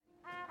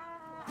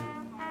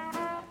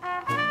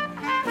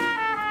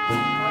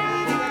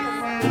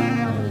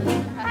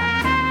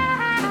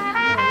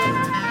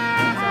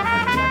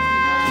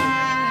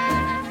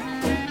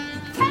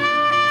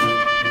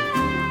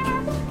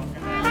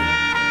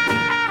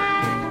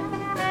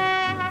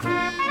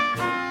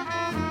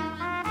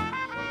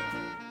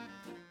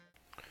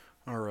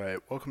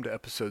welcome to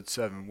episode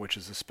 7, which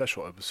is a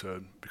special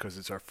episode because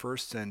it's our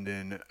first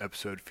send-in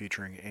episode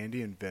featuring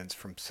Andy and Vince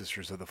from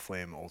Sisters of the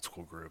Flame Old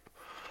School Group.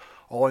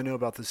 All I know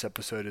about this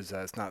episode is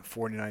that it's not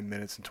 49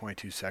 minutes and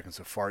 22 seconds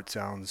of fart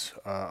sounds.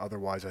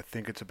 Otherwise, I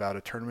think it's about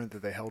a tournament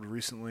that they held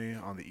recently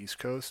on the East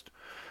Coast.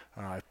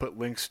 I've put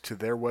links to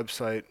their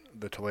website,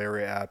 the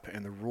Teleria app,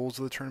 and the rules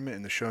of the tournament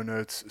in the show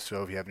notes,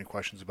 so if you have any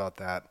questions about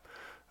that,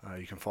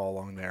 you can follow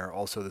along there.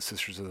 Also, the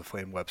Sisters of the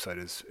Flame website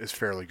is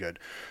fairly good,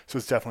 so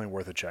it's definitely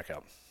worth a check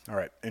out. All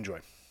right,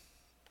 enjoy.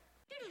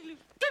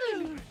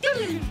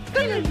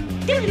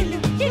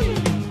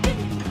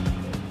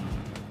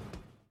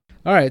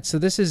 All right, so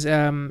this is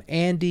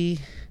Andy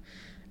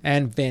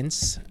and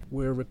Vince.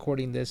 We're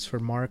recording this for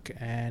Mark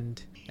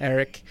and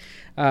Eric,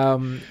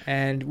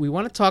 and we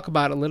want to talk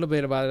about a little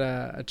bit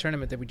about a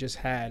tournament that we just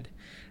had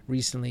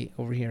recently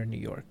over here in New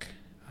York.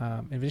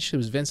 Initially,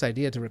 it was Vince's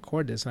idea to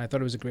record this, and I thought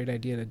it was a great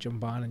idea to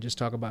jump on and just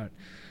talk about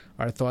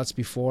our thoughts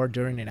before,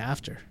 during, and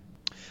after.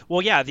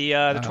 Well, yeah,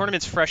 the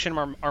tournament's fresh in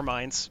our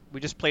minds. We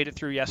just played it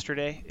through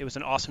yesterday. It was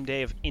an awesome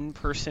day of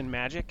in-person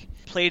Magic.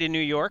 Played in New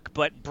York,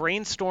 but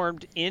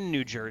brainstormed in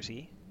New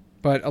Jersey.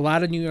 But a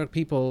lot of New York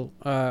people,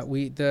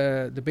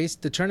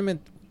 the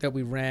tournament that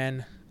we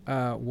ran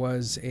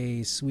was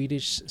a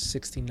Swedish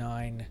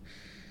 69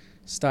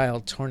 style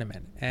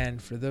tournament.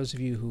 And for those of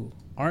you who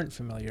aren't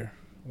familiar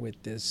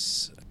with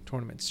this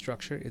tournament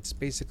structure, it's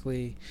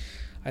basically,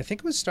 I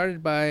think it was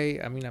started by,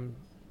 I'm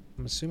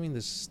assuming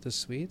the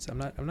Swedes. I'm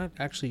not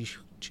actually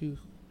too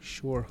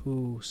sure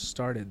who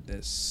started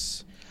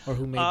this or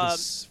who made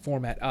this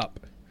format up.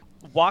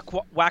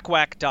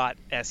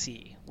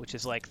 Whack.se, which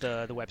is like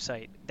the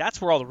website.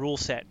 That's where all the rule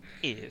set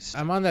is.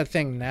 I'm on that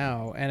thing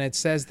now, and it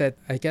says that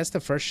I guess the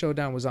first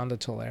showdown was on the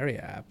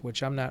Teleria app,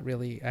 which I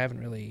haven't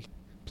really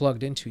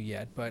plugged into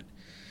yet, but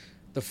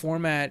the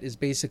format is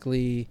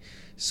basically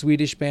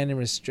Swedish banned and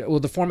restricted. Well,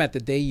 the format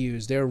that they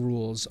use, their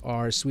rules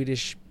are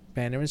Swedish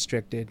banned and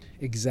restricted,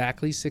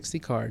 exactly 60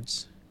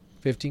 cards,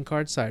 15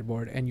 card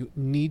sideboard, and you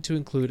need to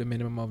include a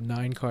minimum of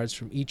 9 cards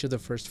from each of the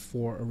first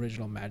 4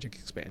 original Magic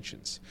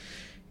expansions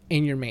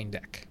in your main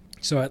deck.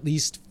 So at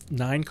least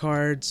 9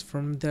 cards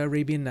from the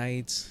Arabian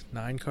Nights,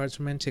 9 cards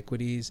from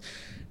Antiquities,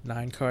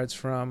 9 cards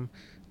from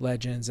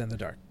Legends and the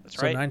Dark. That's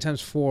so right. 9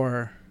 times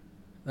 4,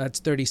 that's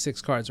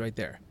 36 cards right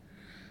there.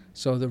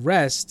 So the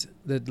rest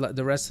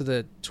of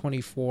the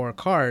 24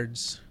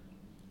 cards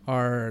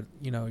are,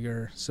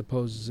 your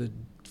supposed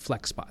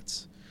flex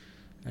spots.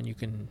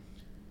 And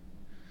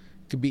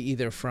could be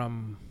either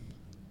from,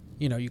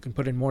 you can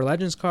put in more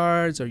Legends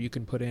cards, or you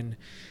can put in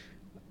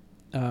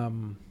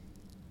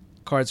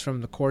cards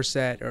from the core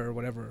set, or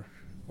whatever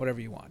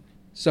you want.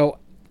 So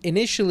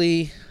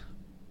initially,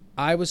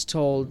 I was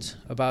told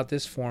about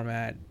this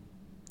format.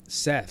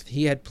 Seth,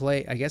 he had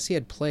played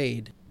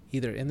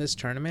either in this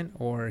tournament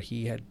or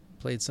he had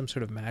played some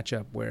sort of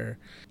matchup where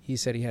he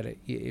said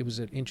it was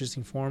an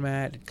interesting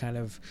format. It kind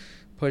of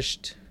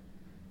pushed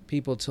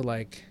people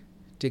to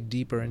dig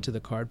deeper into the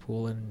card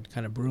pool and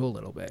kind of brew a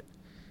little bit.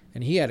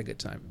 And he had a good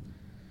time.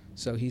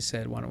 So he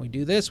said, why don't we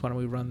do this? Why don't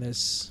we run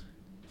this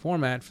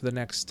format for the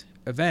next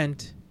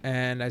event?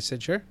 And I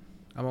said, sure.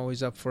 I'm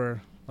always up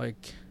for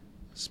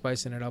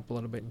spicing it up a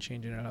little bit and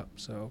changing it up.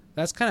 So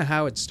that's kind of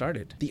how it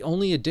started. The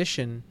only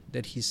addition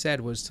that he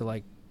said was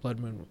to Blood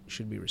Moon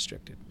should be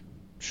restricted.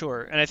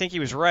 Sure, and I think he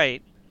was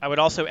right. I would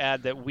also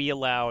add that we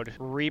allowed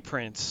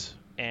reprints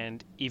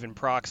and even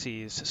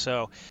proxies,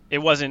 so it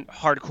wasn't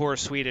hardcore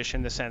Swedish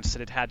in the sense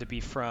that it had to be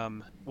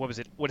from, what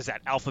is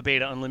that, Alpha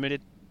Beta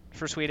Unlimited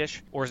for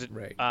Swedish? Or is it,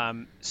 right?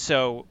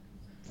 So,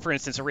 for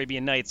instance,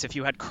 Arabian Nights, if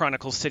you had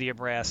Chronicles City of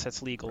Brass,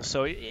 that's legal. Right.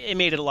 So it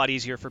made it a lot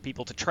easier for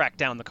people to track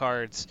down the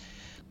cards.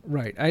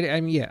 Right.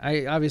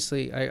 I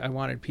obviously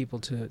wanted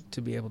people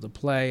to be able to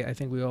play. I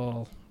think we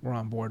all were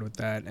on board with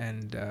that,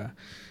 and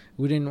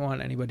we didn't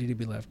want anybody to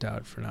be left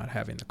out for not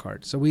having the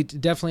card. So we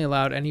definitely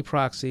allowed any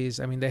proxies.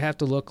 I mean, they have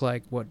to look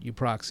like what you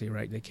proxy,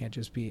 right? They can't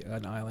just be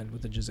an island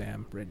with a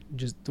Jazam written,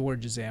 just the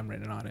word Jazam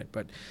written on it.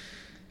 But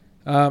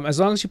as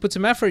long as you put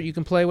some effort, you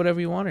can play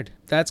whatever you wanted.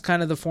 That's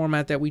kind of the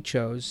format that we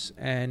chose,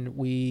 and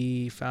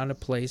we found a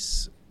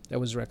place that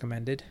was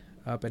recommended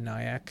up in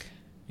Nyack,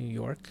 New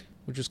York,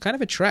 which was kind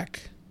of a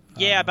trek.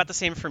 Yeah, about the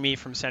same for me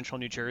from central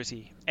New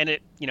Jersey. And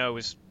it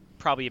was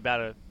probably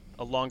about a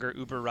longer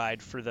Uber ride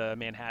for the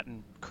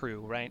Manhattan crew,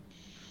 right?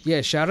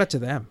 Yeah, shout out to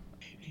them.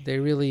 They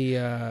really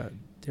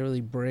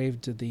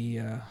braved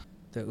the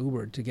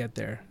Uber to get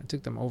there. It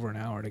took them over an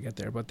hour to get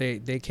there, but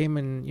they came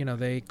in,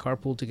 they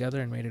carpooled together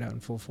and made it out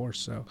in full force.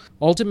 So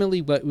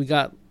ultimately, but we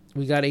got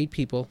 8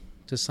 people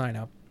to sign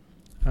up,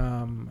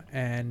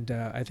 and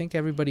I think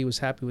everybody was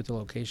happy with the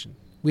location.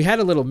 We had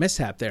a little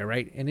mishap there,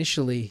 right?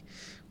 Initially,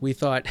 we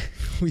thought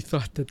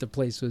that the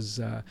place was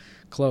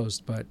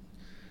closed, but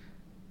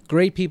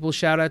great people.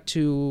 Shout out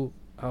to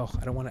I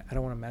don't want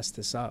to mess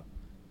this up.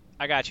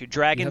 I got you.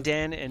 Dragon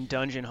Den and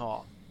Dungeon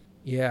Hall.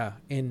 Yeah,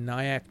 in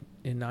Nyack,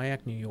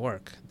 New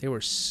York. They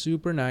were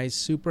super nice,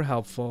 super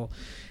helpful,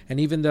 and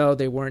even though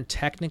they weren't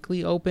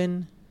technically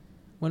open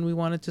when we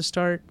wanted to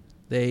start,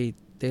 they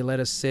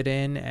let us sit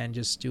in and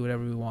just do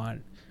whatever we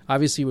want.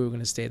 Obviously, we were going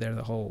to stay there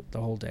the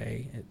whole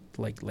day,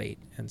 like late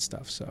and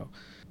stuff. So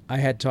I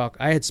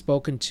had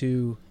spoken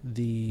to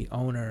the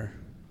owner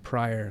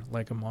prior,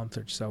 like a month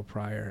or so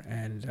prior,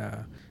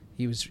 and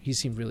he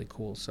seemed really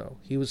cool. So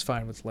he was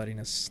fine with letting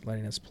us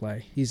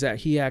play.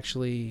 He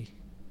actually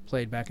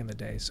played back in the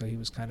day, so he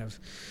was kind of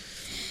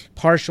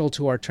partial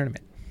to our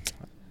tournament.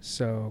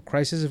 So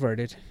crisis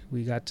averted.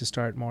 We got to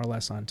start more or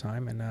less on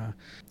time, and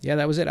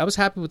that was it. I was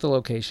happy with the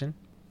location,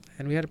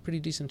 and we had a pretty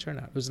decent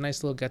turnout. It was a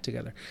nice little get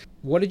together.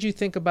 What did you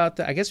think about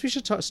that? I guess we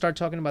should start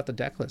talking about the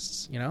deck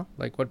lists.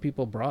 Like what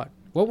people brought.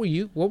 What were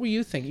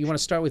you thinking? You want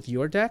to start with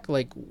your deck?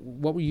 Like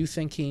what were you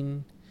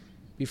thinking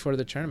before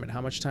the tournament?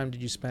 How much time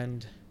did you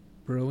spend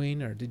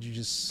brewing, or did you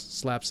just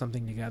slap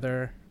something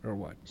together, or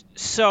what?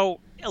 So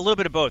a little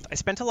bit of both. I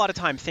spent a lot of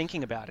time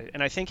thinking about it,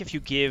 and I think if you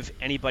give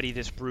anybody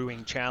this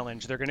brewing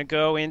challenge, they're going to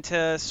go into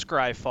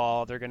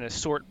Scryfall, they're going to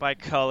sort by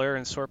color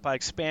and sort by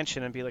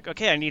expansion and be like,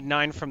 okay, I need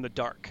 9 from the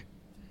Dark.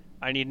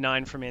 I need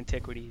 9 from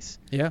Antiquities.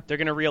 Yeah. They're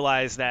going to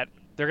realize,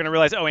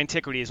 oh,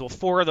 Antiquities, well,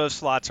 4 of those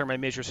slots are my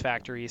Mizra's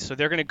Factories, so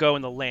they're going to go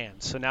in the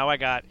land. So now I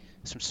got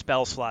some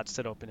spell slots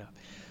that open up.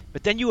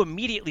 But then you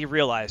immediately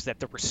realize that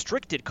the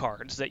restricted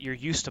cards that you're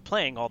used to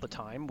playing all the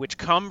time, which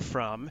come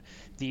from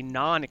the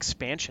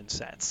non-expansion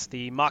sets,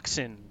 the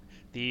Moxen,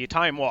 the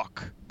Time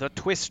Walk, the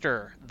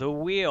Twister, the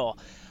Wheel,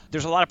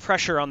 there's a lot of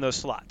pressure on those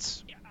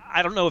slots.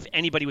 I don't know if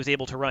anybody was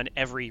able to run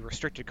every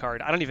restricted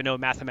card. I don't even know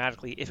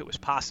mathematically if it was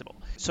possible.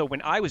 So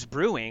when I was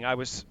brewing,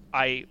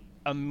 I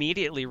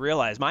immediately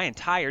realized my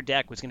entire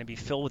deck was going to be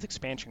filled with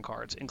expansion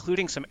cards,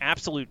 including some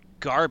absolute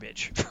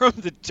garbage from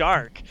the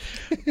Dark.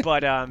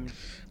 But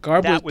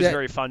that was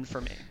very fun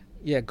for me.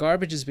 Yeah,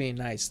 garbage is being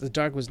nice. The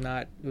Dark was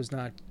not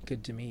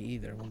good to me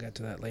either. We'll get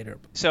to that later.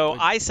 So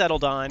I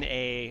settled on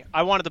I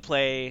wanted to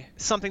play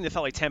something that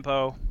felt like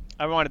tempo.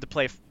 I wanted to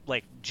play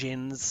like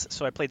Djinns,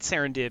 so I played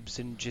Serendibs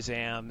and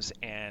Jizams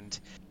and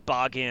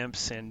Bog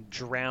Imps and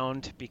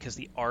Drowned because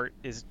the art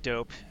is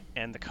dope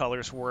and the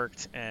colors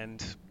worked,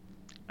 and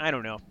I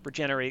don't know,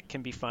 Regenerate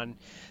can be fun.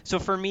 So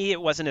for me,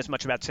 it wasn't as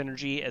much about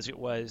synergy as it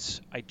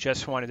was I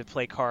just wanted to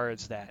play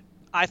cards that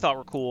I thought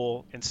were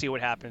cool and see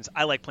what happens.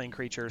 I like playing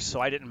creatures, so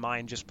I didn't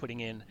mind just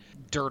putting in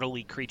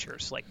dirtily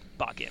creatures like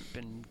Bog Imp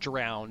and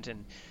Drowned,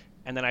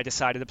 and then I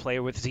decided to play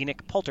with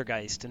Xenic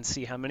Poltergeist and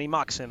see how many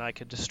Moxen I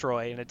could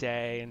destroy in a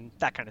day and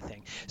that kind of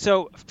thing.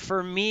 So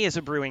for me as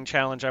a brewing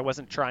challenge, I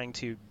wasn't trying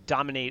to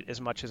dominate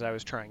as much as I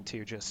was trying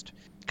to just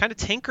kind of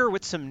tinker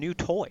with some new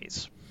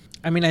toys.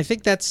 I mean, I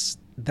think that's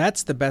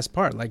the best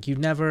part. Like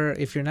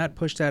if you're not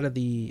pushed out of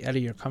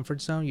your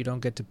comfort zone, you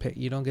don't get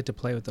to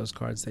play with those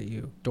cards that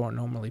you don't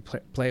normally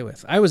play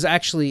with. I was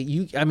actually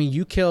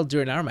you killed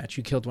during our match.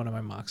 You killed one of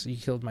my Mox. You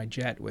killed my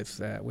Jet with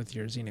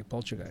your Xenic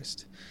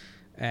Poltergeist.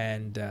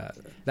 And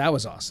that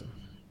was awesome.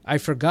 I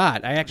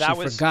forgot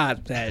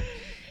that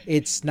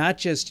it's not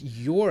just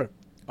your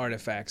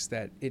artifacts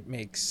that it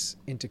makes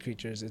into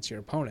creatures, it's your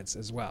opponents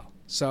as well.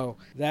 So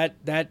that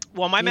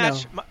well, my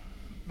match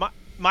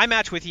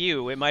with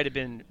you, it might have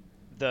been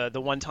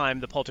the one time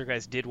the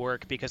Poltergeist did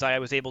work because I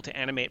was able to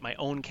animate my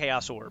own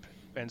Chaos Orb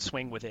and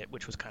swing with it,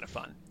 which was kind of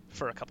fun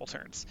for a couple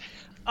turns.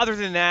 Other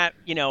than that,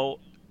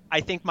 I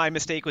think my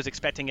mistake was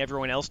expecting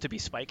everyone else to be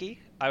spiky.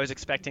 I was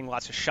expecting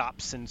lots of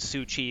shops and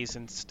Suchis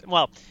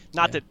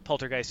that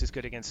Poltergeist is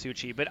good against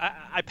Suchi, but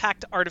I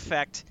packed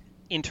Artifact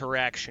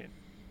Interaction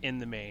in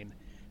the main.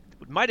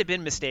 It might have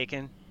been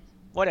mistaken.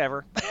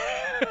 Whatever.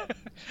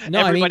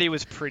 Everybody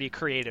was pretty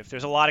creative.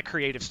 There's a lot of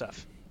creative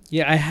stuff.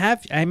 Yeah, I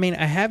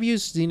have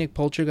used Xenic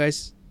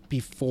Poltergeist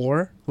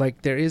before.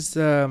 Like there's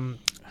some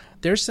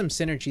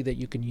synergy that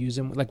you can use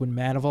them, like with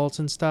mana vaults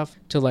and stuff,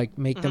 to like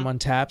make them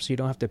untap so you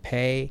don't have to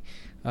pay.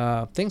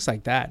 Things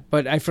like that.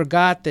 But I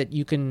forgot that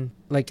you can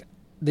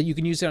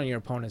use it on your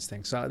opponent's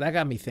thing. So that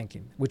got me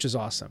thinking, which is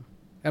awesome.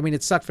 I mean,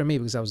 it sucked for me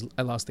because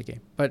I lost the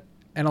game,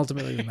 and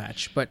ultimately the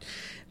match. But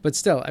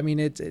still, I mean,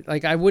 it's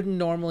like I wouldn't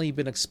normally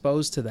been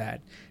exposed to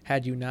that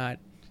had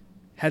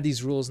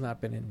these rules not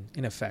been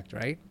in effect,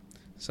 right?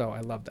 So I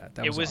love that.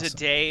 That was awesome. It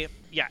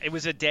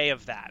was a day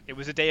of that. It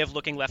was a day of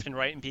looking left and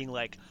right and being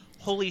like,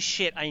 holy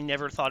shit, I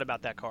never thought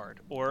about that card.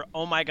 Or,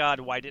 oh my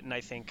god, why didn't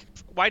I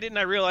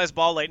realize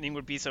Ball Lightning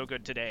would be so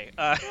good today?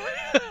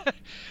 It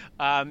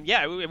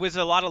was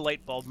a lot of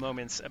light bulb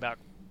moments about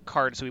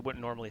cards we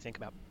wouldn't normally think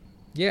about.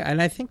 Yeah,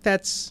 and I think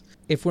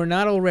if we're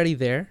not already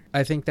there,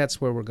 I think that's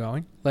where we're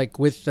going. Like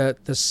with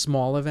the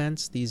small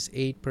events, these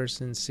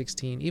 8-person,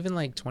 16, even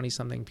like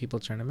 20-something people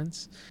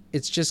tournaments,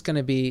 it's just going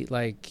to be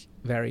like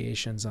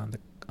variations on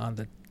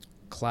the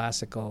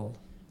classical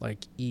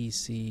like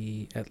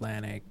EC,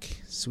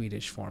 Atlantic,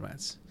 Swedish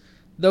formats.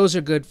 Those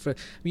are good for.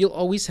 You'll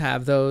always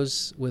have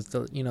those with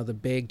the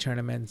big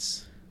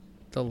tournaments,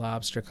 the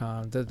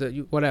LobsterCon,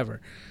 the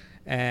whatever,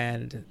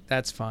 and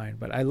that's fine.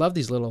 But I love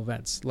these little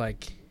events.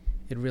 Like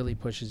it really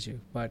pushes you.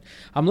 But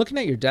I'm looking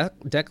at your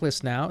deck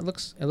list now. It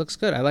looks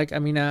good. I like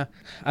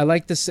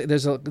this.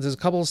 There's a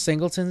couple of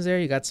singletons there.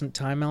 You got some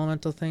time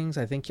elemental things.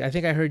 I think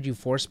I heard you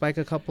force spike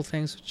a couple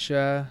things, which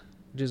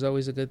is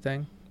always a good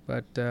thing.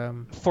 But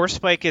Force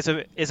Spike is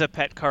a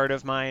pet card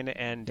of mine,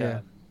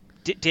 and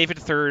David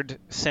Third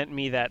sent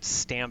me that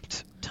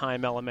stamped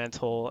time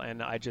elemental,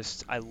 and I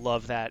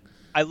love that.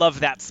 I love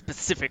that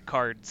specific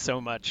card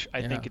so much.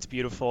 I think it's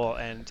beautiful,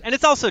 and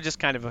it's also just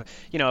kind of a,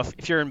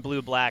 if you're in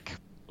blue black,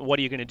 what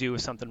are you going to do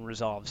if something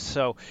resolves?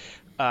 So,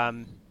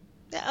 a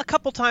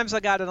couple times I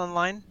got it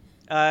online.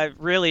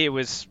 Really, it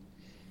was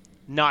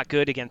not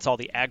good against all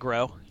the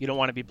aggro. You don't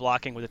want to be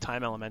blocking with a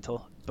time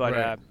elemental,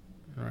 but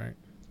right.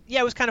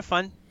 Yeah, it was kind of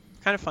fun.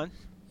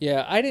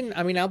 Yeah,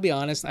 I'll be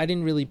honest. I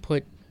didn't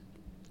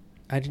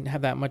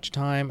have that much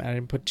time. I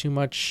didn't put too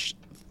much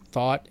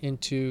thought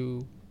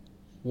into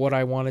what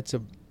I wanted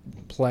to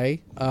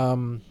play.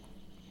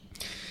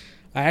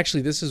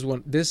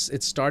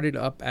 It started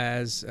up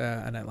as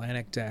an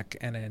Atlantic deck,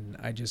 and then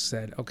I just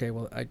said, okay,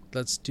 well,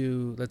 let's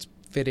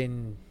fit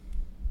in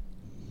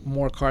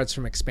more cards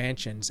from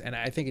expansions, and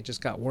I think it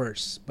just got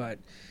worse. But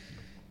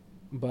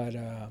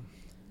I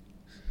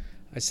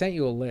sent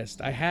you a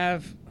list. I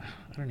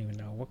don't even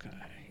know what kind.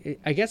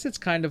 I guess it's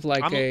kind of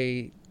like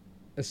a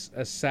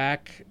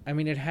sack. I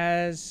mean,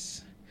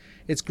 it's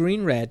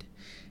green red.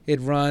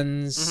 It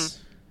runs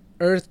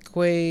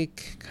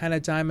Earthquake, kind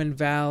of Diamond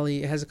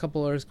Valley. It has a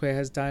couple Earthquake. It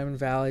has Diamond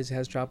Valleys. It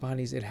has Drop of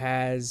Honeys. It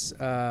has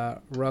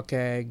Ruck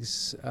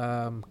Eggs,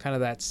 kind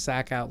of that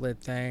sack outlet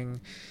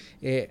thing.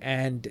 It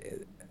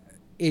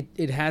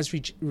has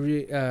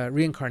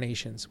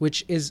Reincarnations,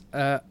 which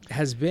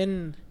has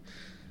been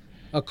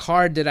a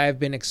card that I've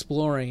been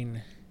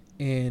exploring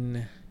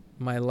in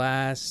my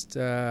last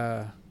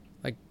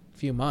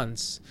few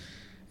months,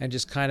 and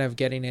just kind of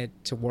getting it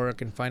to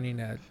work and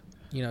finding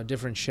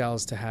different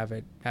shells to have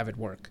it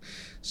work.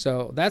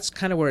 So that's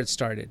kind of where it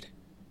started.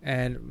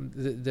 And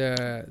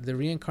the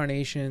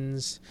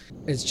Reincarnations,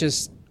 it's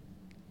just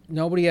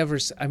nobody ever.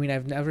 I mean,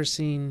 I've never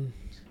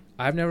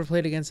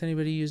played against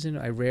anybody using it.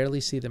 I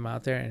rarely see them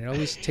out there, and it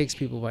always takes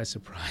people by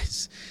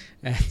surprise.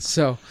 And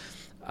so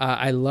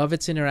I love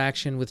its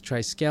interaction with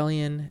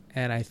Triskelion,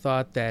 and I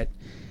thought that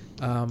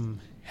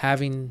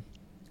having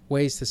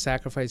ways to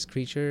sacrifice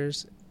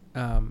creatures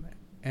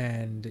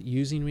and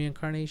using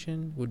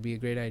Reincarnation would be a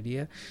great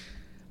idea.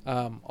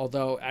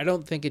 Although I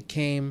don't think it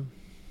came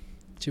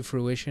to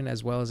fruition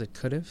as well as it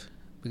could have,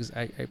 because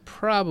I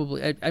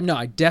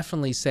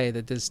definitely say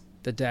that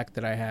the deck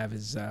that I have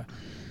is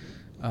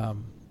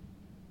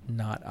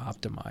not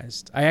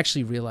optimized. I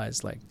actually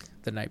realized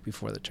the night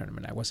before the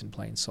tournament I wasn't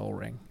playing Sol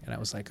Ring, and I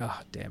was like, oh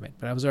damn it!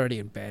 But I was already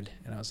in bed,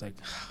 and I was like,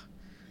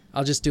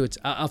 I'll just do it.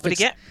 I'll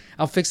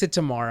fix it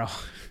tomorrow.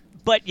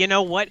 But you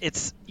know what?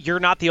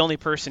 You're not the only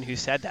person who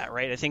said that,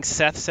 right? I think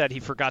Seth said he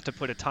forgot to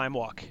put a Time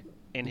Walk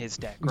in his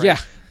deck, right? Yeah.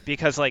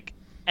 Because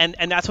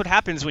and that's what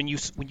happens when you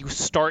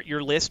start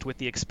your list with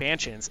the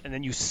expansions, and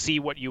then you see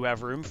what you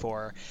have room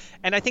for.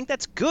 And I think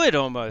that's good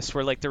almost,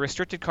 where the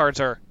restricted cards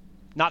are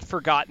not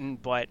forgotten,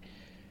 but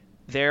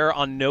they're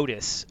on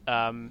notice.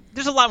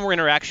 There's a lot more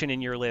interaction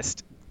in your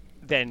list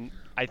than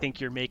I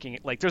think you're making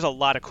it. There's a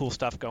lot of cool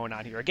stuff going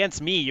on here.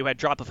 Against me, you had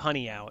Drop of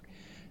Honey out.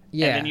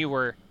 Yeah. And then you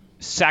were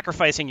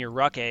sacrificing your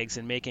Ruck Eggs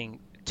and making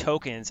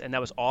tokens, and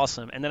that was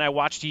awesome. And then I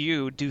watched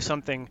you do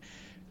something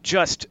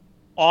just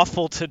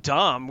awful to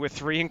dumb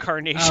with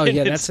Reincarnation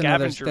and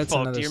Scavenger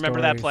Folk. Do you remember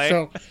that play?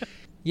 So,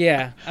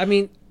 yeah. I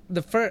mean,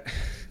 the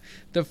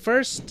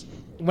first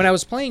when I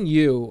was playing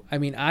you, I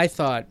mean, I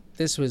thought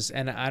this was,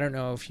 and I don't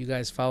know if you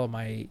guys follow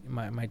my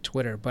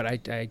Twitter, but I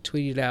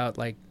tweeted out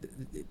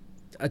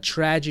a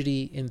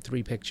tragedy in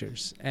 3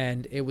 pictures,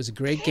 and it was a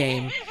great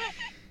game.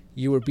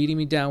 You were beating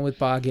me down with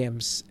Bog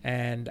Imps,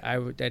 and I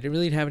didn't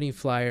really have any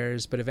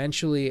flyers, but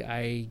eventually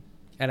I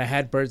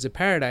had Birds of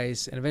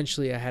Paradise, and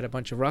eventually I had a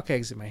bunch of Ruck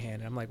Eggs in my hand,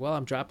 and I'm like, well,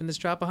 I'm dropping this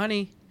Drop of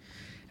Honey,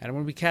 and I'm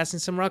going to be casting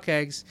some Ruck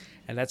Eggs,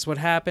 and that's what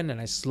happened,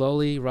 and I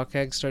slowly, Ruck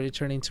Eggs started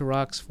turning to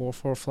Rucks,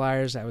 4/4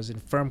 flyers. I was in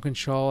firm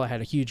control. I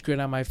had a huge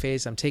grin on my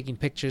face. I'm taking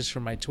pictures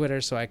from my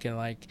Twitter so I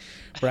can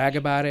brag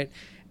about it,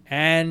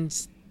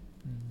 and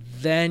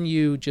then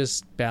you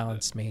just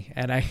balanced me,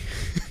 and I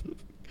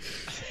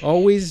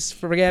always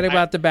forget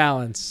about the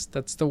balance.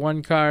 That's the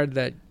one card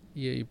that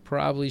you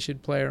probably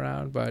should play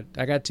around, but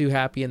I got too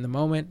happy in the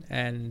moment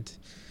and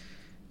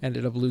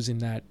ended up losing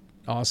that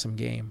awesome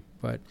game.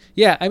 But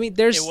yeah, I mean,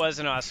 it was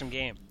an awesome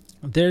game.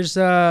 There's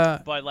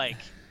but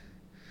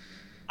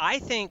I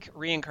think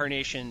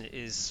Reincarnation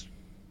is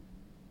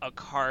a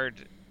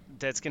card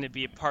that's going to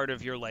be a part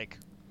of your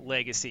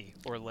legacy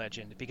or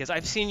legend, because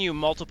I've seen you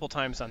multiple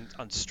times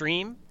on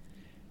stream.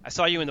 I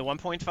saw you in the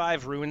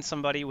 1.5 ruin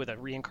somebody with a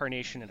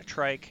Reincarnation and a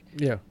Trike.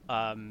 Yeah.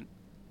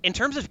 In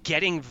terms of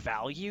getting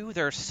value,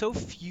 there are so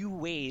few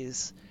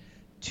ways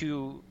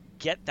to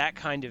get that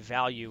kind of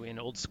value in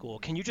old school.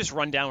 Can you just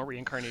run down what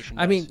Reincarnation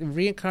does? I mean,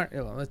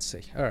 let's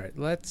see. All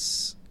right,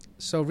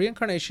 so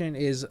Reincarnation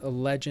is a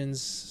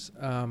Legends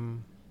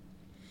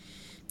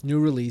new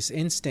release,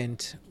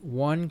 instant,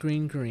 1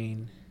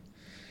 green.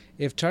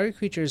 If target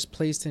creature is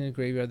placed in a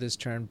graveyard this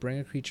turn, bring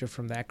a creature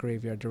from that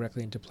graveyard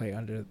directly into play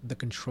under the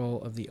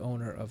control of the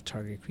owner of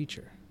target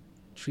creature.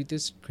 Treat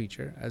this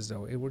creature as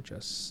though it were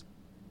just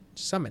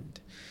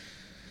summoned.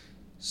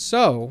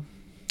 So,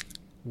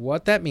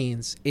 what that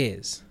means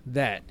is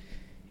that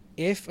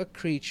if a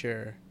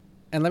creature,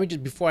 and let me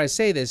just, before I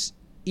say this,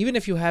 even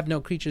if you have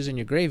no creatures in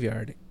your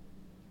graveyard,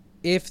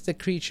 if the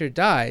creature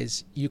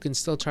dies, you can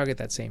still target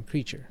that same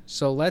creature.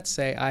 So let's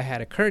say I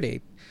had a Curd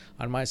Ape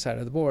on my side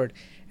of the board,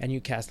 and you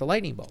cast a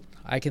Lightning Bolt.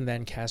 I can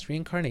then cast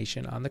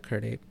Reincarnation on the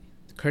Curd Ape.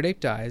 The Curd Ape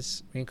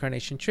dies,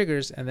 Reincarnation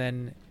triggers, and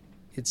then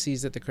it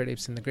sees that the Curd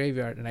Ape's in the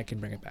graveyard, and I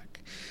can bring it back.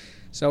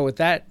 So with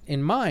that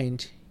in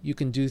mind,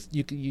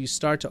 you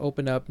start to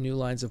open up new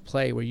lines of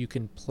play where you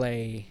can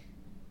play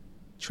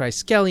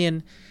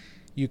Triskelion.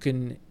 You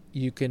can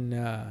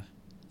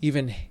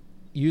even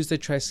use the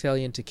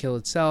Triskelion to kill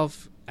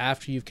itself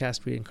after you've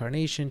cast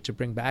Reincarnation to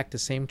bring back the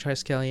same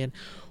Triskelion,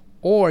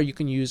 or you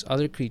can use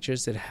other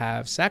creatures that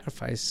have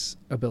sacrifice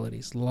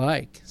abilities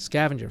like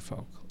Scavenger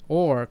Folk,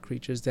 or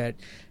creatures that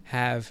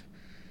have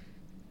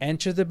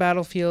enter the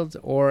battlefield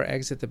or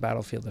exit the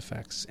battlefield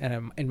effects.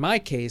 And in my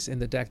case, in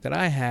the deck that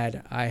I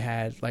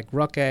had like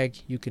Ruck Egg.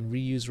 You can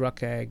reuse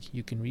Ruck Egg.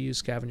 You can reuse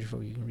Scavenger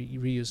Folk. You can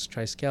reuse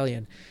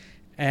Triskelion.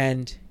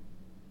 And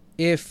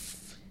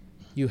if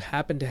you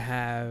happen to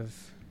have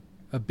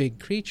a big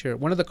creature,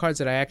 one of the cards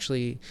that I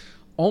actually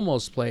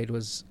almost played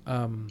was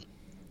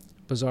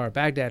Bazaar of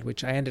Baghdad,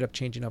 which I ended up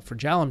changing up for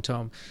Jalum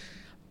Tome.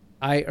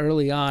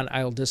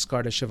 I'll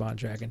discard a Siobhan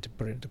Dragon to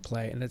put it into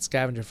play, and it's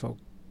Scavenger Folk.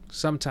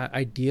 Sometime,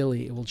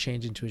 ideally, it will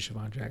change into a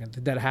Siobhan Dragon.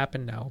 Did that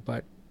happen? No,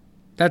 but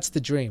that's the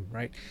dream,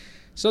 right?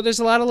 So there's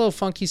a lot of little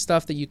funky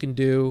stuff that you can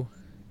do.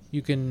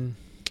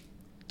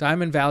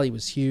 Diamond Valley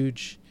was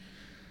huge,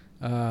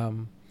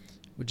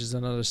 which is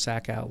another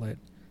sack outlet.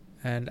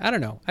 And I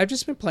don't know. I've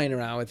just been playing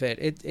around with it.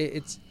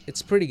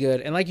 It's pretty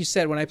good. And like you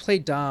said, when I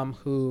played Dom,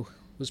 who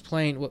was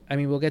playing, I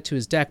mean, we'll get to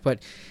his deck,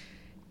 but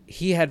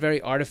he had very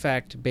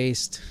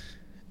artifact-based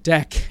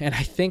deck, and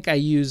I think I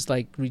used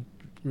like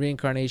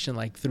Reincarnation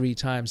like 3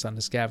 times on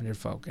the Scavenger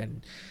Folk,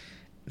 and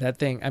that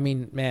thing, I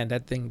mean, man,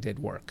 that thing did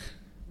work.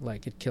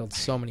 Like, it killed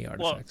so many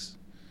artifacts. Well,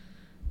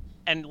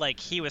 and like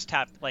he was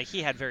tapped, like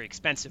he had very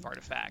expensive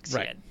artifacts.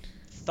 Right.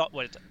 He had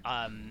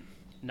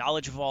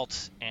Knowledge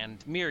Vault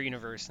and Mirror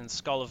Universe and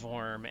Skull of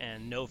Worm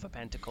and Nova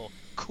Pentacle.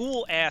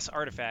 Cool ass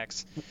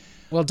artifacts.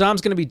 Well,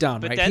 Dom's going to be Dom,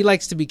 But right? then, he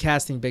likes to be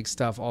casting big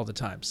stuff all the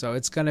time. So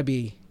it's going to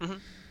be, Mhm.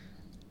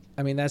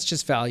 I mean, that's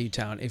just Value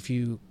Town if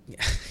you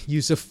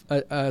use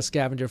a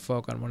Scavenger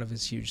Folk on one of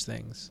his huge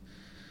things.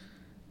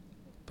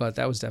 But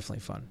that was definitely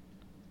fun.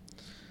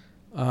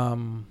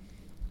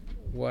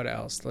 What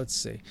else? Let's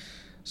see.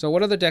 So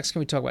what other decks can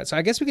we talk about? So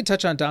I guess we could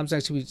touch on Dom's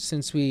deck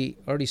since we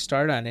already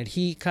started on it.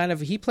 He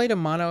played a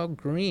mono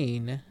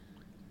green,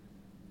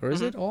 or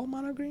is it all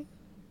mono green?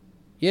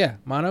 Yeah,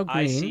 mono green.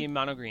 I see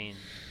mono green.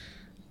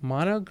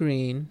 Mono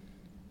green,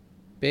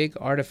 big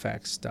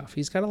artifact stuff.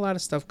 He's got a lot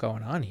of stuff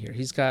going on here.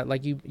 He's got,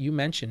 like you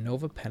mentioned,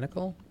 Nova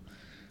Pinnacle,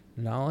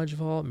 Knowledge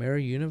Vault, Mirror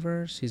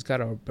Universe. He's got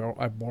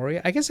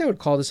Arborea. I guess I would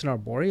call this an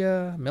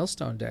Arborea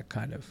Millstone deck,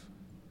 kind of.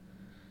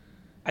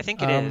 I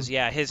think it is.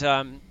 Yeah, his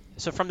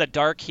So from the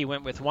dark, he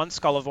went with 1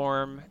 Skull of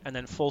Worm and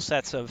then full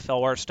sets of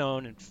Felwar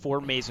Stone and 4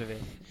 Maze of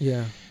It.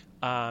 Yeah.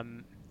 I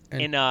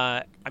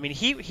mean,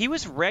 he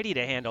was ready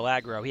to handle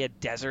aggro. He had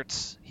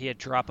deserts. He had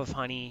Drop of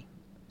Honey.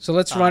 So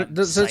let's run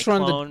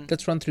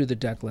through the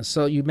deck list.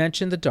 So you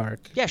mentioned the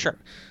dark. Yeah, sure.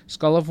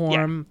 Skull of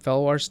Worm,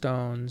 Felwar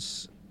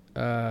Stones,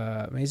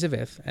 Maze of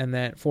Ith, and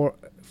then four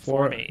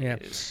Maze. Yeah.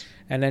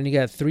 And then you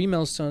got 3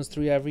 Millstones,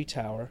 3 Ivory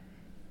Tower,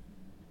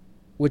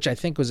 which I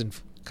think was in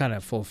kind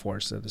of full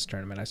force of this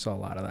tournament. I saw a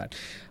lot of that.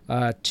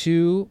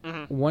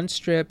 1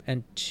 Strip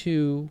and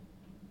 2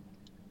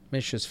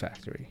 Mishra's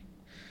Factory.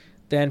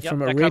 Then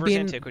from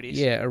Arabian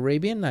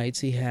Nights,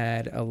 he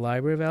had a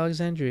Library of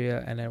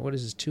Alexandria, and then what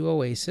is this? 2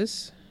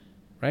 Oasis,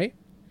 right?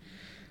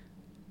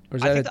 Or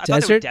is that a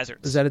desert?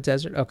 Is that a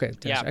desert? Okay,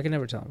 desert. Yeah. I can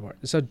never tell them apart.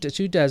 So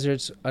 2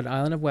 deserts, an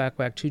Island of Whack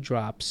Whack, 2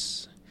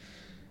 drops,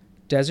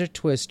 Desert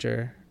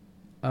Twister,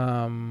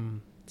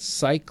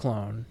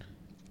 Cyclone,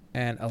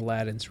 and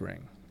Aladdin's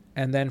Ring.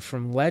 And then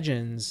from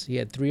Legends, he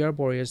had 3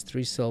 Arboreas,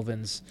 3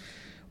 Sylvans,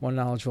 1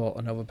 Knowledge Vault,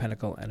 a Nova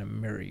Pentacle, and a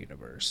Mirror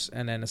Universe,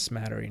 and then a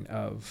smattering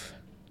of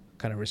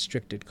kind of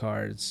restricted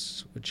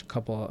cards, which a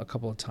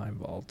couple of Time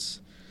Vaults,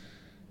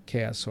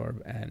 Chaos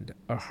Orb, and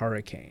a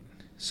Hurricane.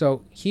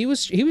 So he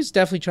was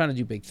definitely trying to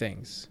do big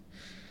things,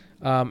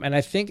 and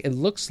I think it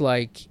looks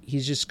like he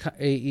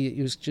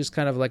was just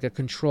kind of like a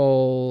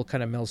control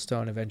kind of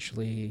Millstone.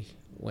 Eventually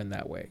win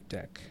that way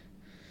deck,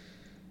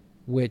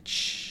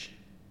 which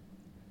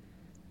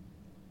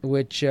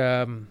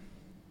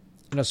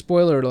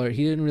spoiler alert,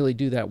 he didn't really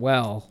do that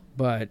well,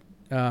 but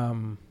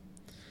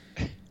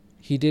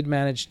he did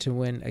manage to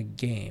win a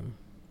game,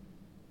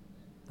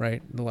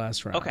 right, in the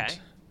last round. Okay.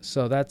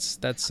 So that's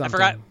something. I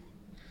forgot.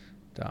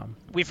 Dumb.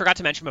 We forgot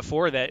to mention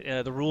before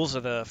that the rules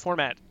of the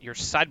format, your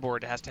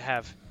sideboard has to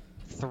have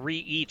 3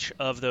 each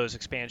of those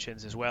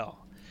expansions as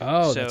well.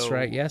 Oh, that's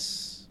right.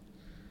 Yes.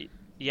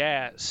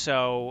 Yeah.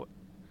 So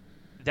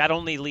that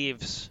only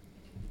leaves,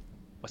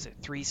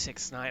 3,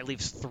 6, 9? It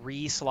leaves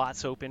 3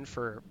 slots open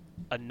for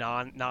a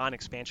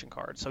non-expansion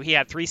card. So he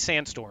had 3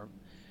 Sandstorm,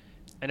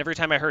 and every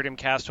time I heard him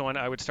cast one,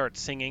 I would start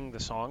singing the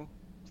song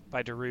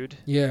by Darude.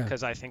 Yeah.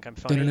 Because I think I'm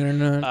funny.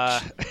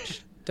 Dun-dun-dun-dun.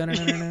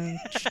 Dun-dun-dun-dun.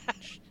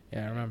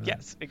 Yeah, I remember that.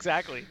 Yes,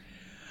 exactly.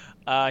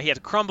 He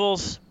had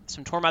Crumbles,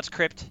 some Tormod's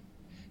Crypt,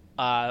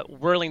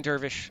 Whirling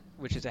Dervish,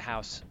 which is a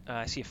house.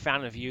 I see a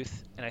Fountain of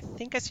Youth, and I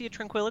think I see a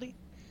Tranquility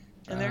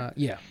in there.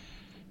 Yeah.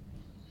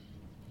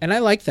 And I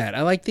like that.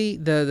 I like the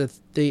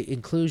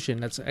inclusion.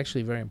 That's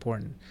actually very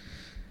important.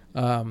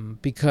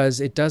 Because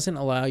it doesn't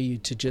allow you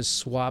to just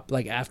swap,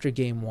 like after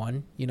game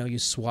one, you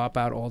swap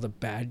out all the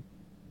bad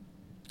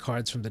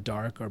cards from the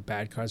dark or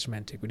bad cards from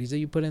antiquities that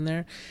you put in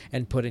there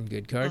and put in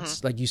good cards.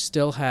 Mm-hmm. Like you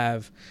still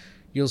have,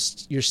 you're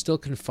still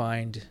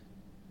confined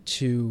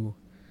to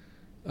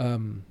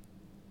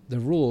the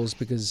rules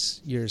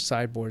because your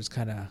sideboard is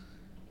kind of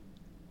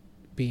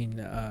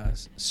being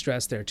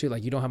stressed there too.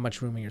 Like you don't have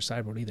much room in your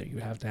sideboard either. You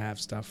have to have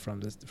stuff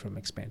from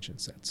expansion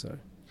sets. So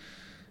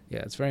yeah,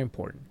 it's very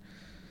important.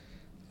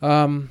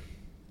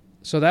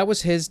 So that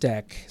was his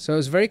deck. So it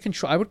was very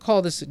control. I would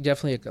call this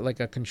definitely like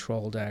a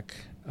control deck.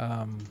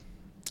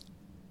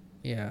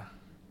 Yeah.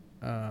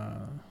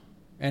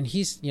 And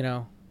he's,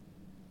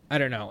 I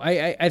don't know.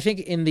 I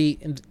think in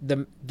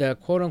the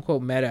quote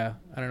unquote meta,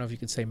 I don't know if you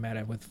could say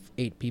meta with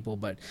 8 people,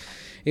 but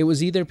it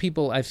was either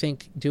people, I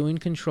think, doing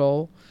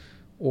control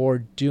or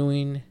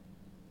doing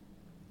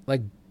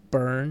like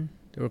burn.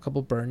 There were a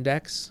couple burn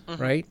decks,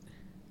 right?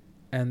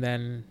 And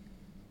then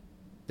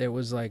there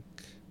was like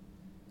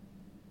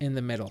in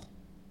the middle.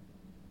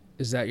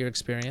 Is that your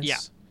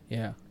experience?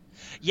 Yeah.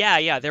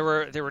 Yeah. There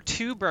were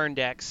 2 burn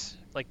decks,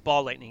 like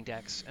ball lightning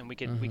decks, and we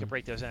could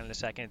break those down in a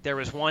second. There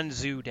was 1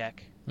 zoo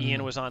deck.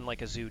 Ian was on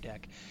like a zoo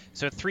deck.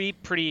 So 3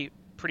 pretty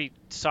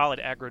solid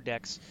aggro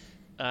decks.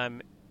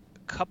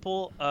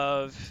 Couple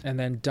of, and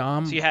then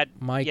Dom, so you had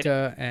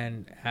Micah,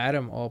 and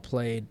Adam all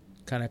played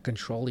kind of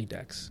control-y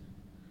decks.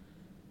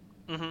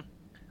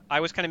 I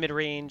was kind of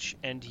mid-range,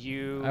 and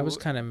you. I was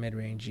kind of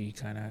mid-rangey,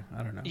 kind of.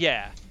 I don't know.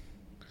 Yeah.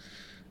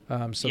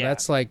 So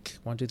that's like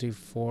 1, 2, 3,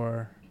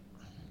 4,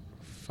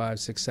 5,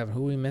 6, 7.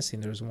 Who are we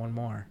missing? There's one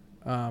more.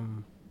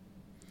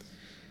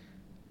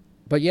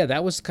 But yeah,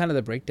 that was kind of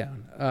the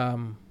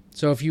breakdown.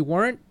 So if you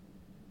weren't,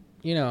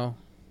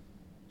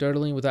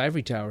 dirtling with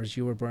ivory towers,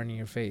 you were burning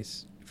your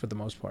face for the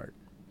most part.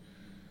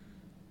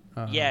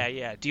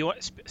 Yeah. Do you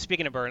want?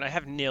 Speaking of burn, I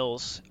have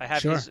Nils. I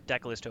have his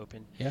deck list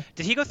open. Yeah.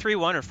 Did he go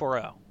 3-1 or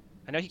 4-0?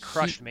 I know he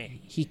crushed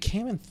me. He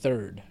came in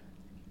third,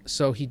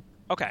 so he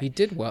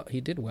did well.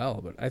 He did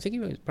well, but I think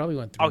he probably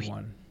went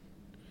 3-1.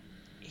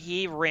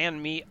 He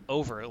ran me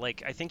over.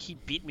 Like I think he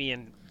beat me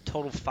in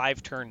total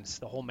 5 turns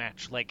the whole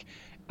match. Like,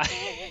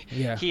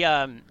 yeah. He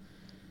I'm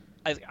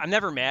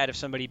never mad if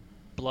somebody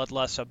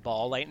bloodlusts a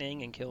ball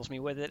lightning and kills me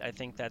with it. I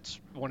think that's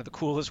one of the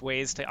coolest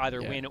ways to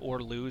either win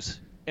or lose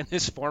in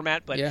this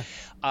format. But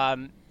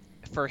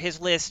for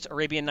his list,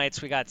 Arabian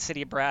Nights, we got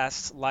City of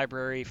Brass,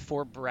 Library,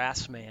 4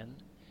 Brassman.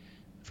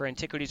 For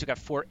Antiquities, we got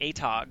 4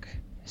 Atog,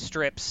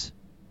 Strips,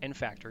 and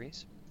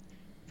Factories.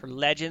 For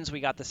Legends, we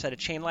got the set of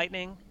Chain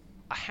Lightning,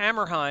 a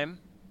Hammerheim,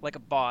 like a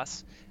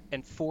boss,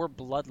 and 4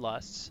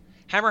 Bloodlusts.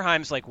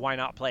 Hammerheim's like, why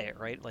not play it,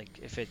 right? Like,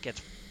 if it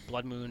gets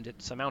Blood Mooned,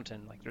 it's a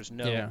mountain. Like, there's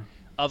no... Yeah.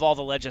 Of all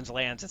the Legends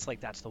lands, it's like,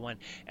 that's the one.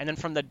 And then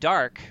from the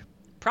Dark,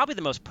 probably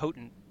the most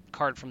potent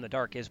card from the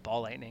Dark is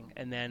Ball Lightning.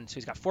 And then, so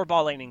he's got 4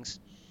 Ball Lightnings,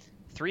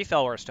 3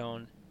 Fellwar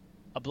Stone,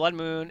 a Blood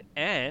Moon,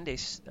 and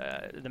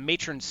the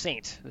Matron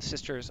Saint, the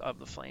Sisters of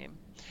the Flame.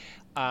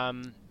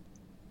 And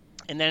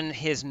then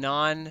his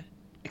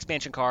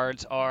non-expansion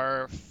cards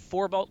are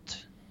 4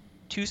 Bolt,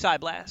 2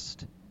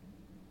 Psyblast,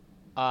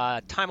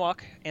 Time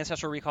Walk,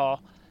 Ancestral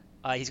Recall.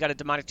 He's got a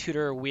Demonic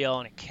Tutor, Wheel,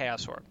 and a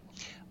Chaos Orb.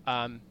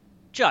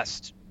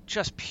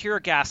 Just pure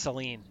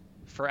gasoline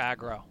for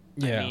aggro.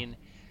 Yeah. I mean,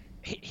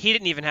 he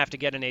didn't even have to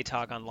get an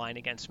ATOG online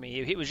against me.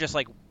 It was just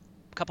like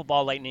a couple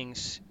Ball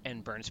Lightnings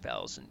and burn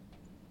spells, and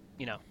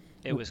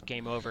it was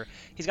game over.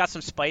 He's got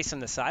some spice in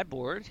the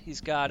sideboard.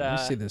 He's got Let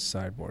me see this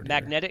sideboard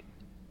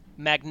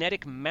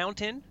Magnetic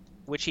Mountain,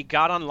 which he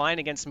got online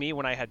against me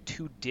when I had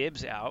 2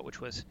 dibs out, which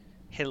was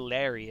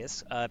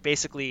hilarious.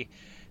 Basically,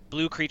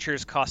 blue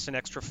creatures cost an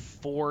extra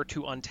 4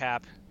 to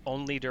untap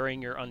only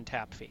during your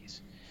untap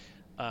phase.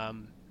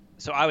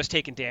 So I was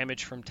taking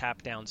damage from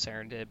tap down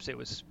Serendibs. It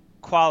was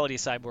quality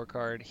sideboard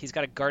card. He's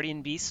got a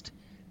Guardian Beast,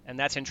 and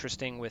that's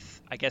interesting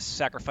with, I guess,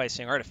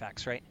 sacrificing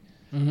artifacts, right?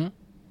 Mm-hmm.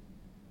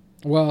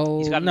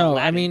 Well, no, Aladdin.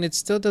 I mean, it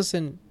still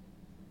doesn't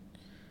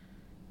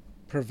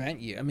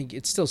prevent you. I mean,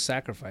 it's still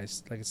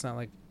sacrificed. Like, it's not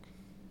like...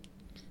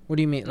 What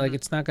do you mean? Mm-hmm. Like,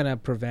 it's not going to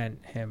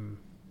prevent him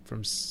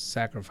from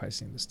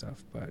sacrificing the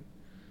stuff, but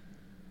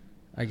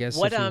I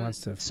guess if he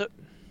wants to...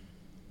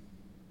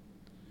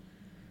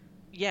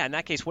 Yeah, in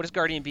that case, what does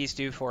Guardian Beast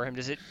do for him?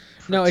 Does it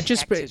protect no, it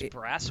just his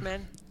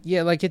Brassmen?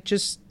 Yeah, like it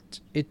just.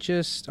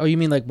 Oh, you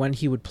mean like when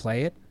he would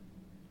play it,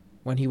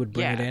 when he would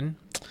bring it in?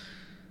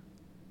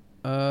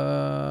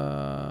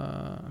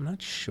 I'm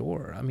not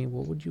sure. I mean,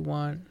 what would you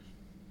want?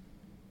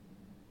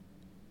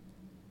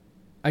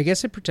 I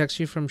guess it protects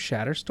you from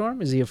Shatterstorm.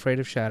 Is he afraid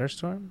of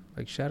Shatterstorm?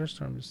 Like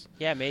Shatterstorm is.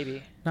 Yeah,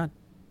 maybe. Not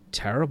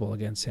terrible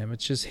against him.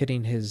 It's just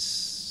hitting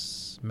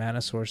his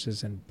mana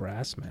sources and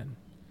Brassmen.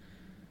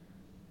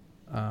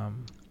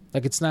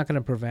 Like it's not going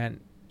to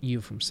prevent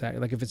you from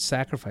like if it's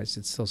sacrificed,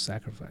 it's still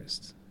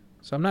sacrificed.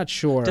 So I'm not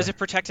sure. Does it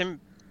protect him?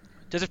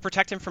 Does it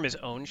protect him from his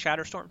own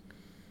Shatterstorm?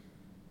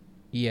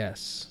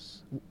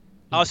 Yes.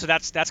 Oh, so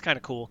that's kind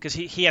of cool because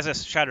he has a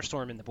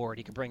Shatterstorm in the board.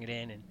 He can bring it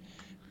in and.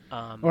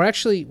 Or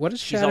actually, what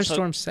does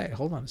Shatterstorm also... say?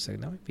 Hold on a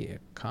second. That might be a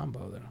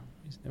combo though.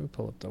 Let me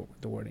pull up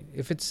the wording.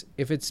 If it's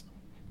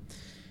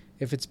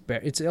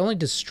only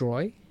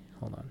destroy.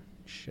 Hold on.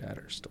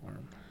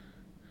 Shatterstorm.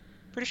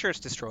 Pretty sure it's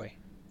destroy.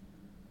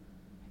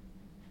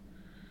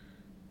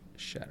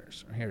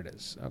 Shatterstorm. Here it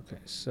is. Okay,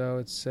 so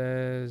it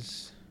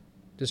says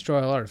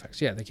destroy all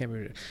artifacts. Yeah, they can't be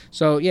rid of.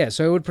 So yeah,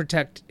 so it would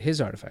protect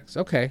his artifacts.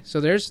 Okay,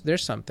 so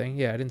there's something.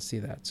 Yeah, I didn't see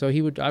that. So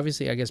he would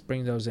obviously, I guess,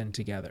 bring those in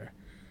together.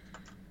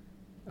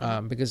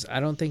 Because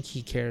I don't think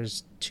he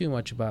cares too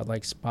much about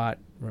like spot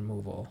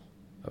removal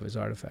of his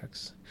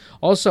artifacts.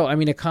 Also, I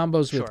mean, it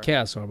combos with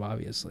Chaos Orb,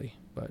 obviously,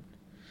 but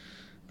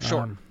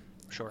sure.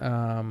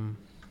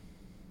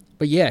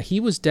 But yeah,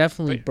 he was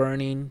definitely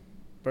burn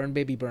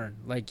baby burn.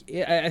 Like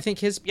I think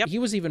he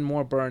was even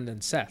more burned than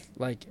Seth.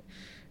 Like,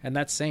 and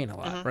that's saying a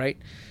lot, right?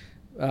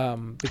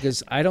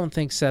 Because I don't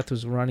think Seth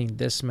was running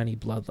this many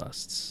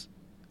Bloodlusts.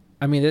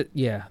 I mean,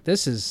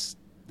 this is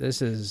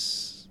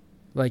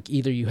like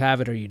either you have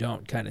it or you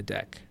don't kind of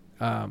deck.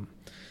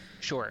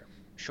 Sure.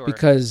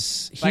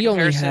 Because he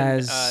only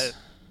has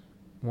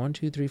 1,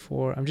 2, 3,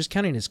 4. I'm just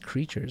counting his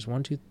creatures.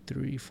 1, 2,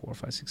 3, 4,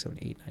 5, 6, 7,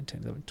 8, 9,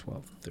 10, 11,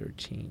 12,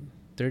 13.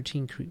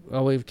 13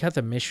 oh, we've got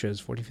the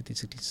Mishras, 40, 50,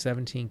 60,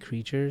 17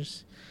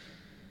 creatures.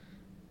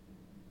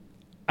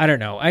 I don't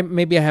know.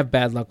 Maybe I have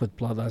bad luck with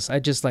Bloodlust. I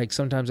just like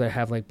sometimes I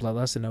have like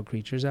Bloodlust and no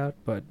creatures out,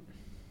 but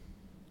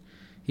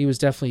he was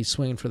definitely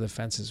swinging for the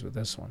fences with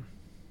this one.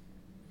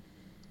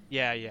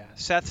 Yeah.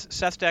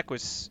 Seth's deck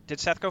was. Did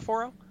Seth go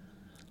 4-0?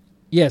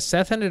 Yeah,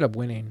 Seth ended up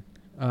winning.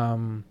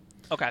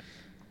 Okay.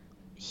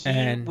 He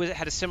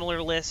had a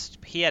similar list.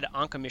 He had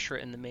Anka Mishra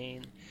in the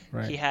main.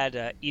 Right. He had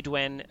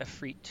Idwen,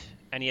 Efreet,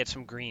 and he had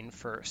some green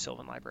for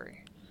Sylvan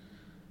Library.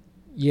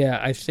 Yeah,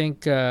 I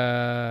think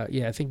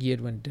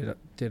Idwen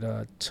did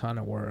a ton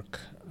of work.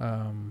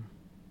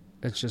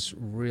 It's just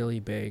really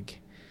big,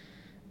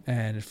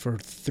 and for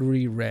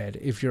 3 red,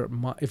 if you're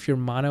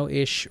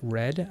mono-ish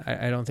red,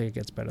 I don't think it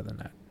gets better than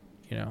that.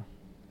 You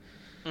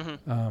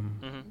know.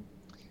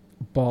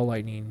 Ball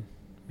lightning,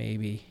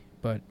 maybe,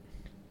 but.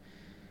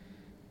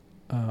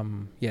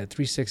 Yeah,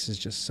 3/6 is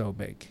just so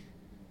big,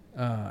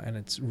 and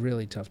it's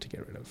really tough to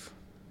get rid of.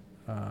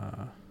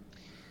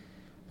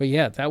 But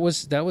yeah, that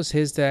was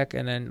his deck,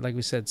 and then like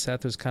we said,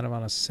 Seth was kind of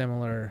on a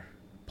similar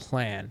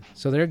plan.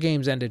 So their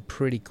games ended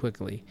pretty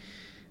quickly.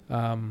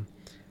 I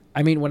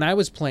mean, when I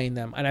was playing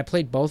them, and I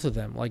played both of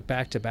them like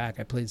back to back.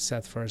 I played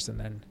Seth first, and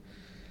then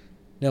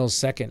Nils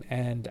second,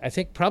 and I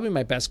think probably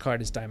my best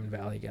card is Diamond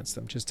Valley against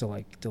them, just to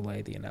like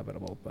delay the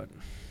inevitable. But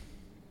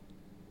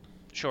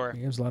sure,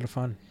 it was a lot of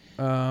fun.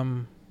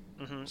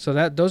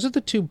 So those are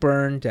the 2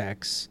 burn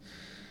decks.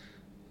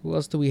 Who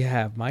else do we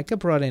have? Micah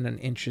brought in an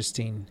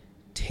interesting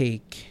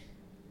take.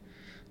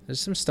 There's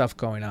some stuff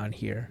going on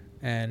here,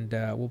 and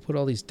we'll put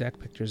all these deck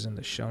pictures in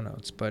the show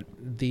notes. But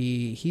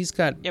he's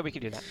got we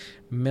could do that.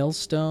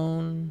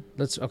 Millstone.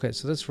 Let's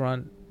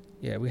run.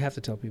 Yeah, we have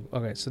to tell people.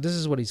 Okay, so this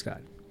is what he's got.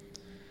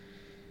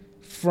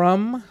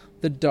 From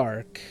the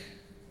Dark.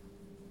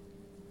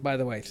 By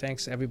the way,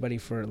 thanks everybody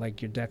for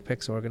like your deck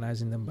picks,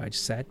 organizing them by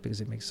set because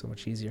it makes it so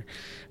much easier.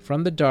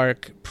 From the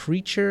Dark,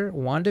 Preacher,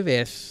 Wand of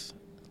Ith,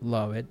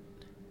 love it.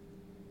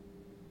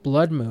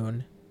 Blood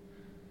Moon,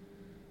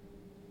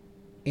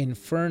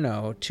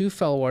 Inferno, 2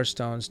 Fellwar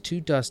Stones,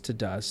 2 Dust to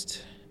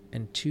Dust,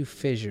 and 2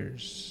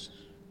 Fissures.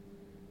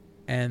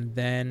 And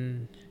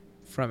then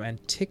from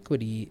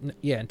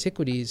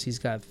Antiquities, he's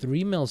got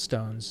 3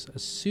 Millstones, a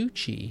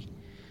Suchi,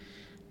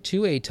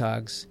 2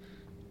 Atogs,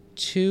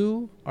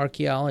 2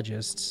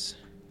 Archaeologists,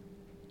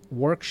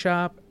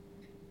 Workshop,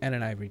 and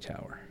an Ivory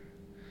Tower.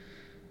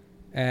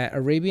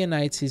 Arabian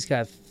Nights, he's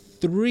got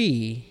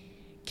 3,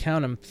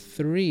 count them,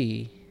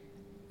 3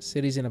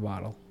 Cities in a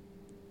Bottle.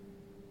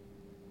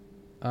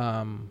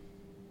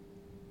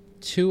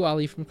 2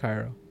 Ali from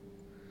Cairo.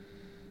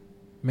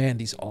 Man,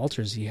 these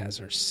altars he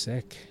has are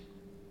sick.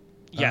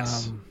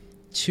 Yes.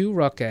 2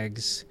 Ruck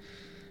Eggs.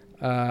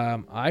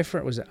 Eye for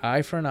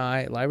an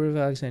Eye, Library of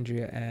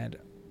Alexandria,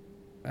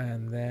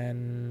 and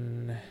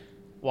then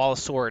Wall of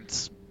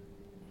Swords.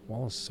 But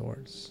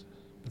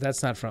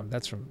that's from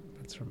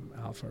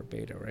Alpha or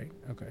Beta, right?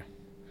 Okay.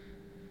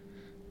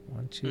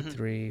 1, 2,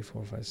 3,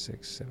 4, 5,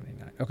 6, 7, 8,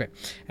 9. Okay.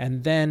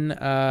 And then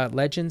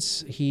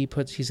Legends,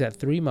 he's at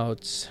 3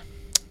 moats.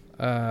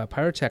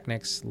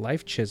 Pyrotechnics,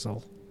 Life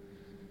Chisel.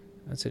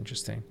 That's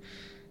interesting.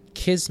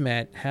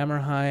 Kismet,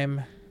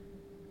 Hammerheim,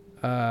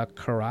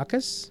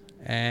 Caracas,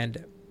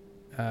 and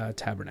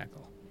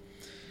Tabernacle.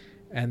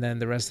 And then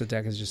the rest of the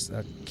deck is just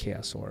a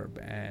Chaos Orb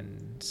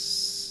and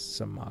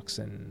some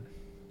Moxen,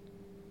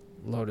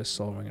 Lotus,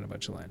 Soul Ring, and a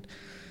bunch of land.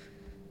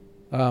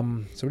 So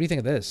what do you think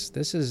of this?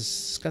 This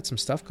has got some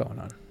stuff going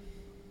on.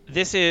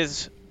 This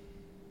is,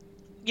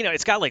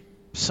 it's got like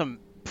some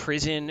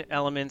prison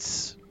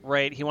elements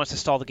right? He wants to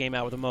stall the game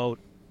out with a moat.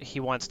 He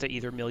wants to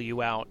either mill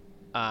you out.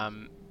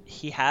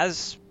 He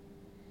has,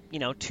 2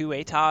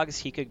 ATOGs.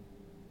 He could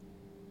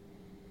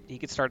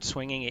start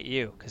swinging at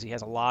you because he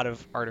has a lot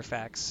of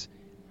artifacts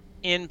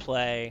in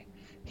play.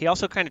 He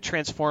also kind of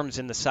transforms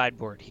in the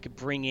sideboard. He could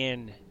bring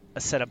in a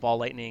set of Ball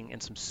Lightning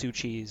and some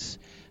Suchis.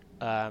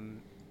 I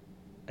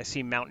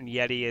see Mountain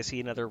Yeti. I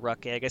see another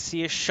Ruck Egg. I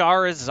see a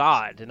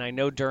Charizard. And I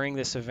know during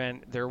this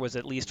event there was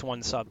at least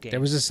one sub game. There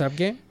was a sub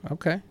game?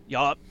 Okay.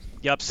 Yup.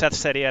 Seth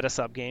said he had a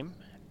sub game.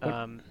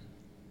 And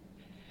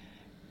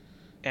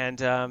then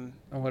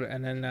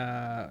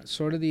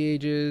Sword of the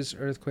Ages,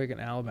 Earthquake, and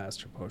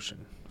Alabaster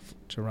Potion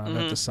to round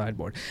out the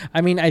sideboard.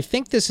 I mean, I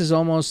think this is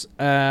almost...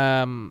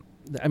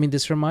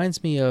 this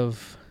reminds me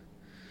of...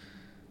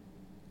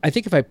 I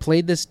think if I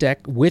played this deck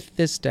with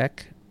this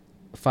deck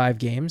 5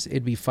 games,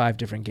 it'd be 5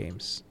 different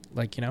games.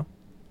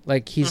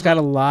 He's got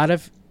a lot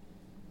of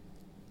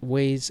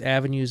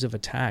avenues of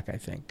attack, I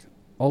think.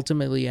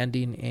 Ultimately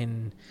ending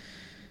in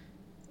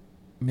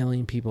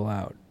milling people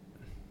out.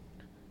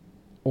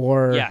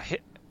 Or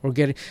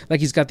getting...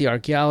 he's got the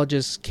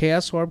Archaeologist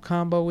Chaos Orb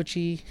combo, which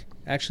he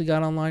actually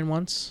got online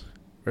once.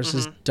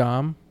 Versus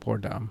Dom. Poor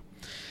Dom.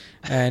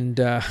 And...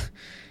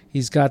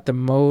 he's got the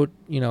mode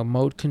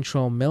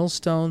control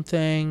millstone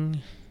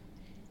thing.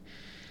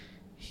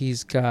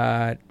 He's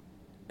got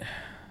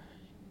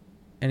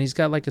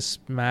like a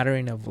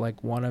smattering of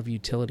like one of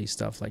utility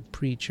stuff like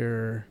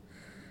Preacher,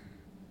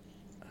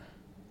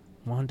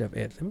 Wand of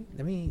Ith.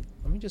 Let me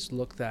just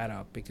look that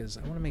up because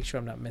I want to make sure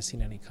I'm not missing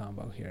any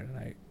combo here.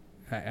 And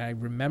I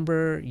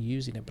remember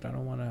using it, but I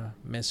don't want to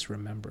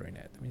misremembering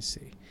it. Let me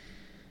see.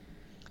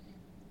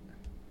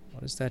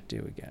 What does that do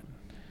again?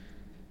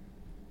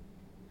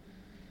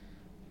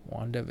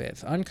 Wand of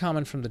Ith.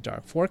 Uncommon from the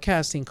dark.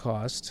 Forecasting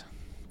cost.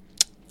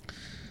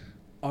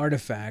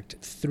 Artifact.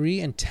 3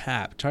 and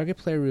tap. Target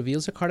player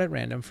reveals a card at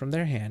random from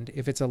their hand.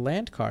 If it's a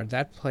land card,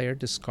 that player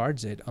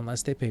discards it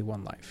unless they pay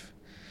 1 life.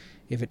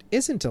 If it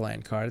isn't a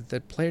land card, the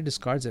player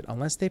discards it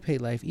unless they pay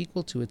life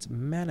equal to its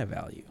mana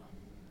value.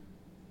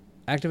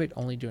 Activate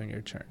only during your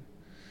turn.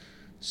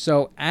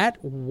 So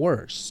at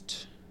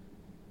worst,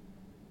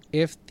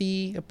 if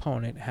the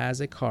opponent has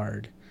a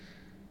card,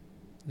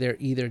 they're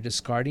either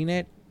discarding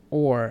it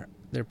or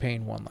they're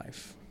paying 1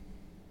 life.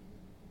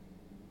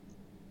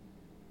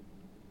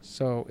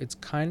 So it's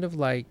kind of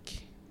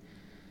like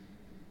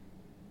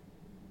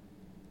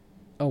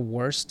a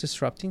worse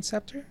Disrupting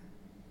Scepter?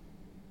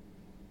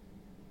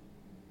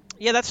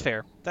 Yeah, that's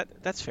fair.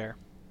 That's fair.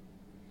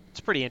 It's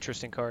a pretty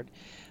interesting card.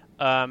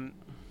 So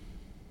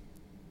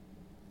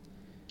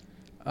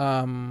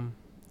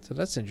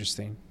that's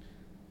interesting.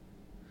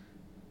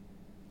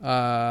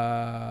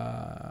 Let's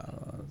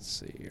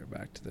see here.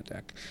 Back to the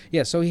deck.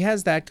 Yeah, so he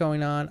has that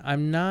going on.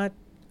 I'm not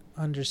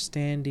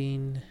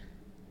understanding.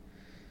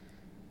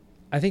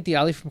 I think the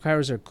Ali from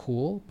Kairos are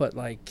cool, but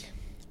like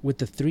with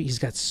the 3, he's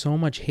got so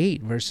much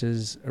hate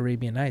versus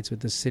Arabian Nights with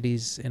the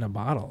cities in a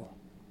bottle.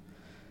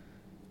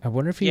 I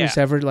wonder if he was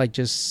ever like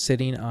just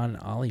sitting on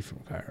Ali from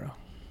Cairo.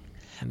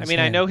 I mean,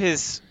 I know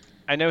his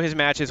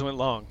matches went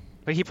long,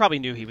 but he probably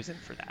knew he was in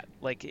for that.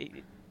 Like,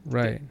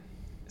 right?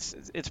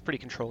 It's a pretty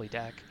control-y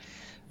deck.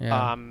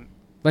 Yeah.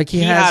 Like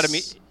he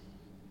has.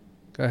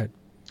 Go ahead.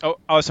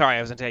 Oh, sorry.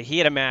 I was going to say he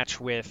had a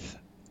match with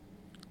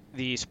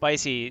the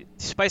spicy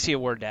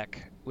award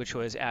deck, which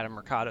was Adam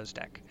Mercado's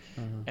deck,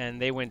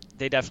 and they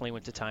definitely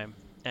went to time.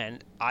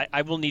 And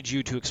I will need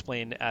you to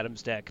explain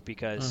Adam's deck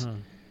because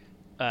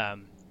I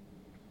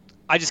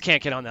just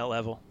can't get on that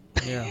level.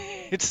 Yeah,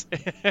 it's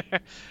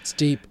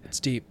deep. It's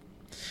deep.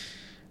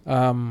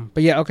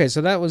 But yeah, okay.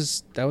 So that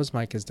was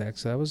Micah's deck.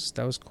 So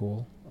that was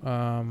cool.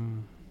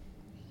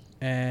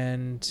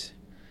 And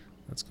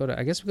let's go to.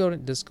 I guess we go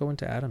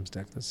into Adam's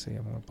deck. Let's see.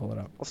 I'm gonna pull it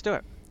up. Let's do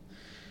it.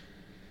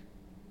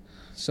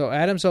 So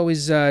Adam's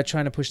always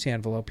trying to push the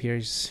envelope here.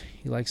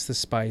 He likes the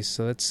spice.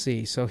 So let's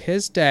see. So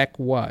his deck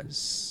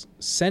was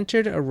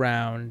centered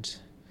around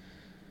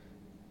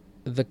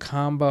the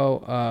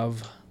combo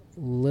of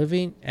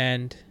living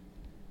and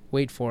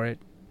wait for it.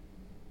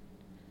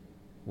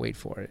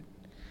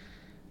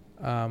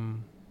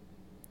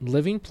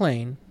 Living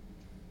Plane.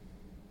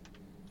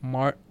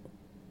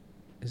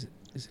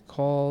 Is it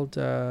called?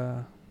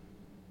 I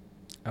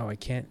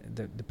can't.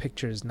 The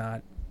picture is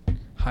not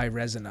high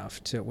res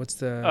enough to. What's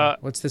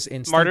this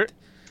instant? Martyr?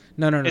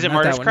 No, is it not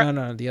Martyr's that one.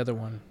 No, the other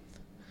one.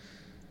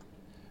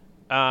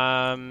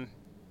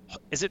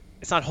 Is it?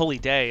 It's not Holy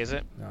Day, is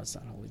it? No, it's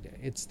not Holy Day.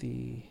 It's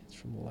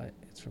from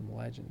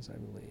Legends, I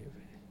believe.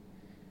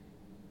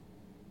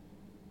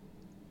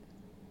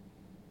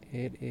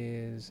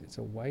 It's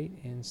a white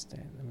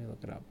instant. Let me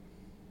look it up.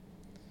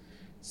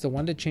 It's the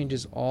one that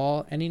changes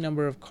any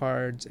number of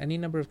cards, any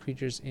number of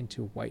creatures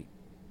into white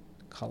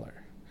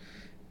color.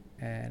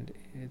 And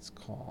it's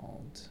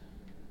called...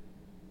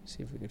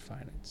 See if we could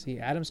find it. See,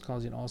 Adam's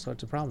causing all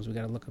sorts of problems. We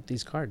got to look up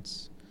these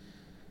cards.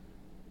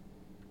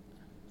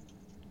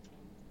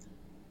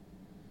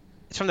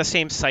 It's from the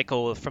same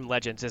cycle from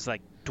Legends as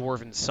like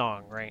Dwarven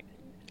Song, right?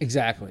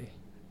 Exactly.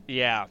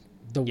 Yeah.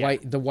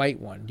 The white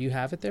one. Do you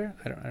have it there?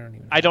 I don't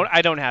even.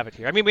 I don't have it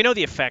here. I mean, we know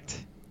the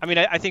effect. I mean,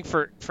 I think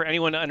for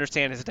anyone to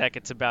understand his deck,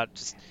 it's about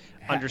just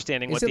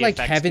understanding what the effects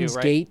do, right? Is it like Heaven's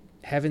Gate?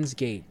 Heaven's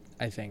Gate,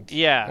 I think.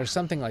 Yeah. Or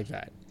something like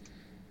that.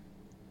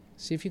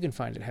 See if you can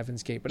find it,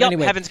 Heaven's Gate. But yep,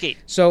 anyway, Heaven's Gate.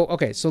 So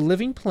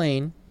Living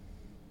Plane.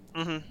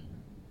 Mm-hmm.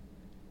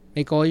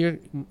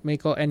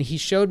 And he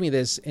showed me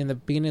this in the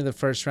beginning of the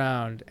first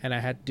round, and I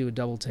had to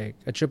do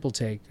a triple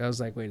take. I was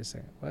like, wait a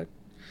second, what?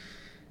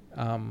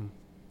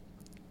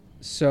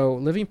 So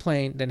Living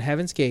Plane, then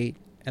Heaven's Gate,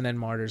 and then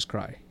Martyr's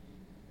Cry.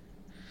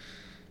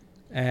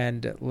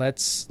 And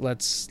let's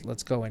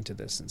go into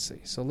this and see.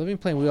 So Living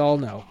Plane, we all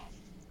know.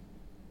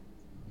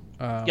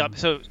 Yep.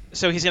 So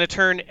he's going to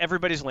turn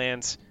everybody's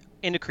lands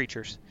into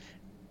creatures.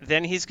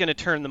 Then he's going to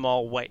turn them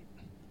all white.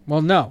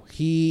 Well, no.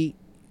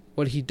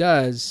 What he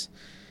does,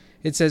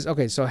 it says,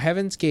 okay, so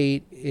Heaven's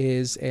Gate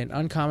is an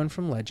uncommon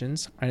from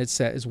Legends, and it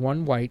says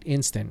 1 white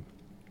instant.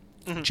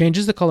 Mm-hmm.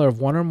 Changes the color of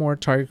one or more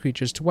target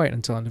creatures to white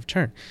until end of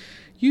turn.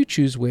 You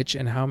choose which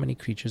and how many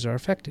creatures are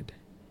affected.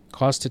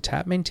 Cost to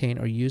tap, maintain,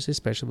 or use a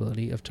special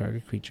ability of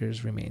target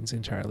creatures remains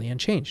entirely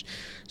unchanged.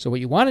 So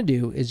what you want to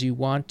do is you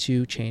want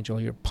to change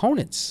all your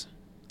opponent's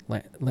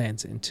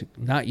lands into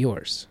not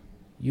yours.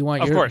 You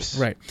want of course,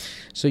 right?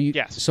 So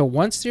So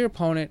once your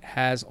opponent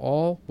has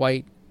all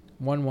white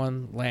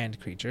 1/1 land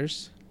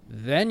creatures,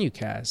 then you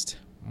cast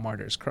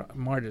Martyr's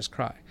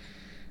Cry,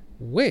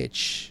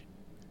 which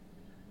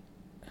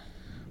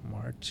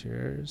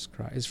Martyr's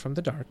Cry is from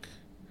the dark.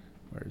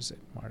 Where is it?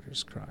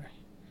 Martyr's Cry.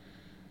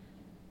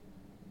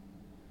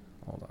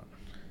 Hold on.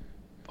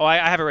 Oh, I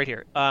have it right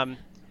here.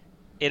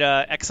 It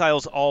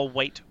exiles all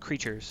white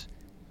creatures,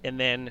 and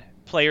then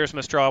players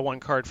must draw 1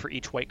 card for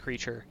each white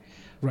creature.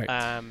 Right.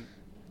 And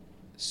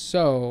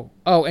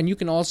you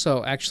can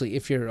also actually,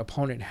 if your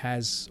opponent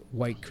has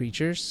white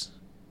creatures,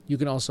 you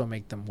can also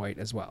make them white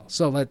as well.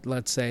 So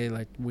let's say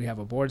like we have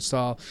a board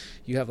stall.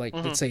 You have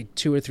let's say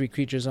 2 or 3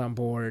 creatures on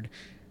board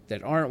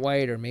that aren't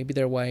white, or maybe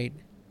they're white.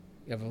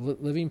 You have a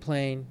Living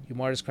Plane. You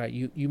Martyr's Cry.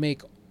 You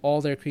make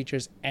all their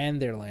creatures and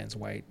their lands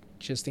white,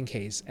 just in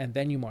case, and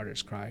then you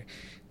Martyr's Cry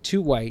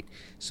 2 white,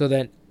 so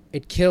that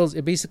it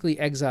basically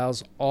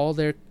exiles all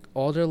their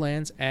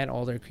lands and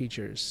all their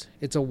creatures.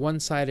 It's a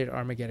one-sided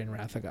Armageddon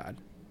Wrath of God.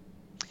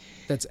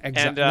 That's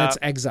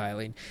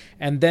exiling,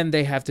 and then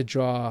they have to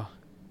draw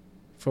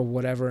for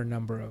whatever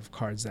number of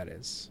cards that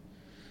is.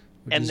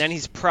 And then he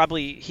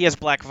has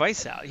Black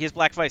Vice out. He has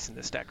Black Vice in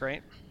this deck,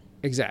 right?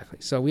 Exactly.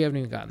 So we haven't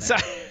even gotten there.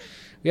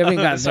 We haven't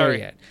even gotten there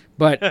yet.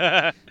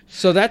 But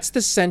so that's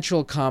the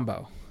central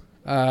combo.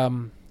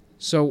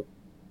 So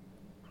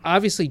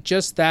obviously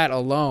just that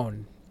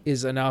alone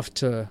is enough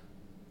to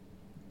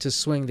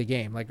swing the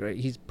game. Like, right,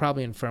 he's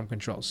probably in firm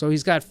control. So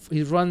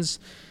he runs,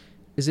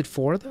 is it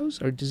 4 of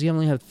those, or does he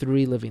only have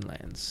 3 living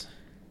lands?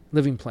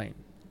 Living Plane.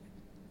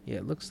 Yeah,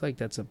 it looks like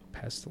that's a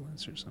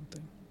Pestilence or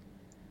something.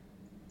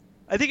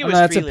 I think it was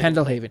that's 3 a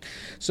Pendelhaven.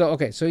 So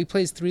he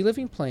plays 3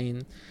 Living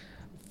Plane,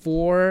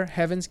 4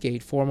 Heaven's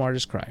Gate, 4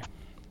 Martyr's Cry.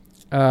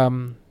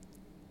 And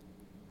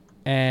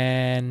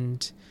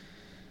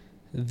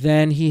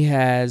then he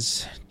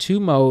has 2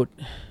 Moat,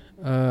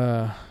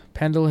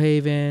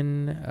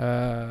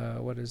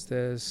 Pendelhaven, what is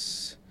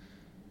this?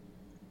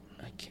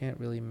 I can't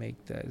really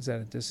make that. Is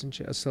that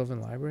a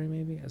Sylvan Library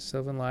maybe? A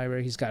Sylvan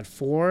Library. He's got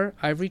 4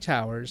 Ivory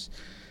Towers,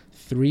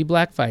 3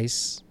 Black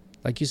Vice.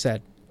 Like you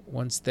said,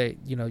 once they,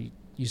 you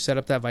set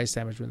up that Vice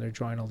damage when they're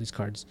drawing all these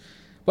cards.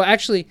 Well,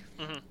 actually,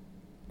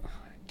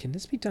 can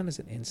this be done as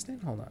an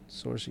instant? Hold on.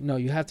 Sorcery. No,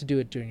 you have to do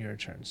it during your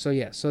turn. So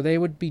yeah, so they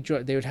would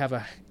have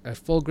a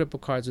full grip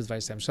of cards with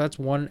Vice damage. So that's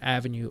one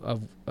avenue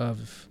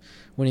of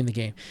winning the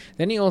game.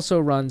 Then he also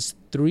runs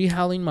 3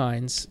 Howling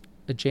Mines,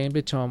 a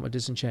Jambit Tome, a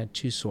Disenchant,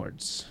 2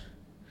 Swords.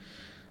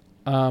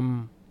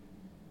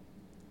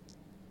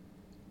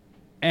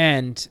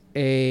 And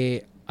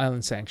a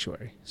Island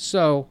Sanctuary.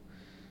 So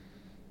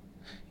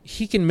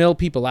he can mill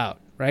people out,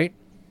 right?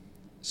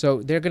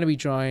 So they're going to be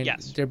drawing.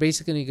 Yes. They're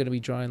basically going to be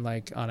drawing,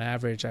 like, on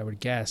average, I would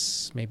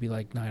guess, maybe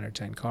like 9 or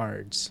 10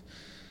 cards,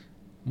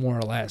 more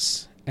or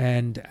less.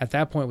 And at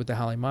that point, with the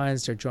Howling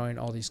Mines, they're drawing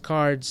all these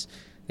cards.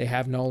 They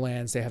have no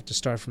lands. They have to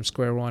start from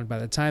square one. By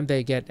the time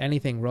they get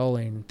anything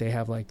rolling, they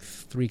have like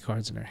 3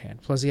 cards in their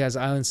hand. Plus, he has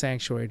Island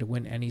Sanctuary to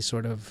win any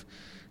sort of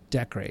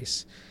deck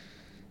race.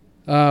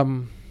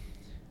 Ivory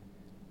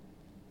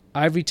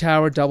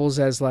Tower doubles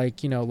as,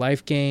 like,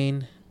 life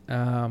gain.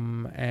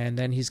 And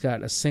then he's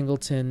got a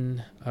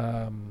Singleton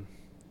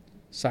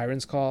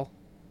Siren's Call,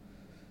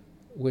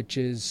 which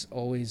is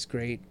always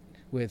great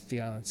with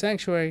the Island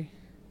Sanctuary,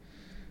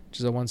 which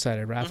is a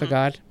one-sided Wrath of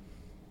God.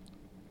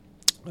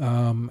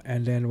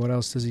 And then what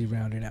else does he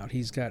rounding out?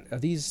 He's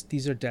got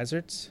these are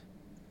deserts.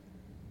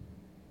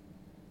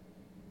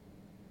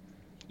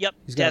 Yep,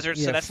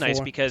 deserts. So that's 4.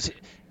 Nice because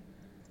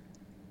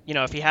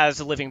if he has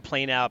a Living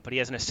Plane out but he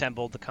hasn't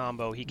assembled the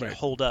combo, he can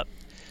hold up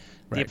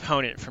the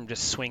opponent from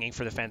just swinging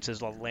for the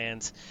fences, all the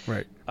lands.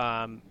 Right.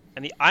 And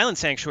the Island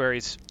Sanctuary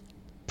is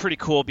pretty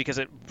cool because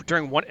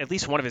during at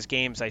least one of his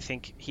games, I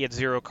think he had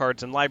 0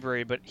 cards in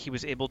library, but he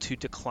was able to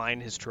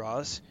decline his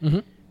draws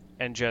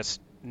and just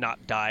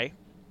not die.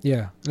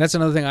 Yeah, that's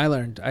another thing I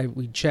learned.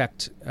 We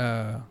checked.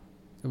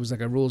 It was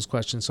like a rules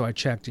question, so I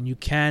checked, and you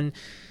can,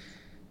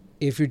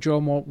 if you draw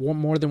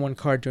more than one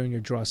card during your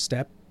draw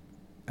step,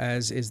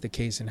 as is the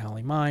case in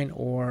Howling Mine,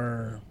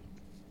 or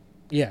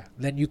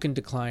then you can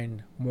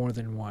decline more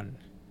than one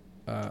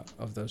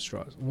of those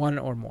draws, one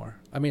or more.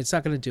 I mean, it's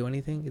not going to do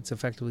anything. It's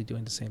effectively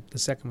doing the same. The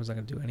second one's not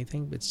going to do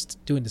anything. It's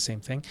doing the same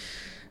thing,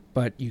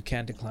 but you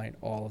can decline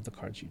all of the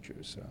cards you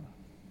drew. So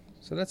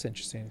that's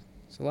interesting.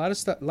 So a lot of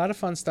stuff, a lot of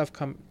fun stuff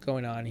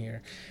going on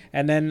here,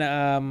 and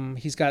then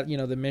he's got the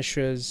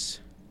Mishras.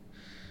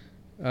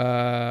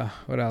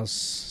 What else?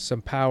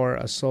 Some power,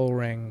 a soul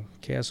ring,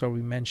 Chaos Orb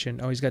we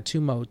mentioned. Oh, he's got 2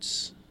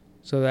 motes,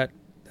 so that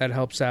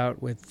helps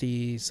out with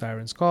the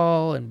Siren's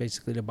Call and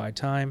basically to buy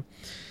time.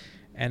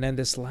 And then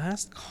this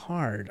last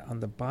card on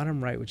the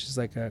bottom right, which is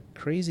like a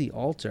crazy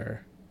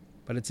altar,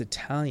 but it's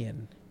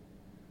Italian.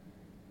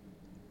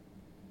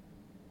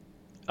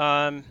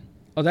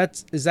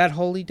 Is that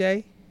Holy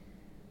Day?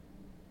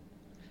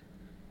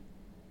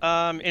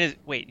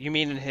 You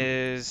mean in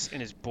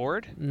his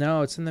board?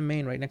 No, it's in the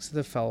main, right next to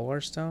the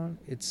Fellwar Stone.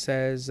 It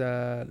says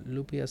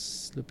Lupia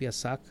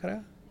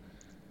Sacra.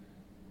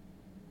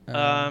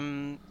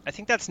 I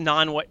think that's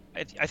non-white.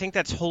 I think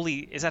that's holy.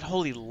 Is that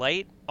Holy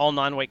Light? All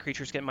non-white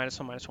creatures get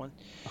 -1/-1.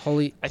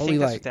 Holy I think Light.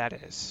 that's what that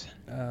is.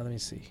 Let me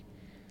see.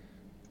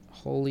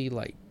 Holy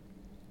Light.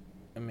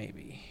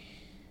 Maybe.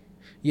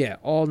 Yeah,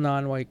 all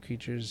non-white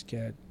creatures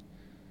get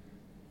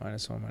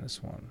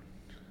 -1/-1.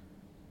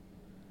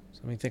 So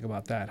let me think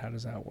about that. How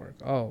does that work?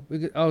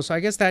 So I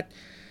guess that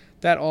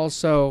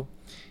also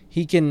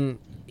he can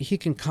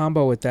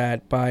combo with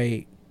that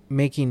by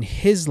making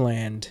his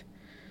land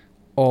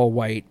all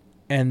white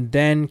and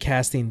then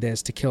casting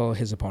this to kill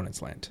his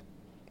opponent's land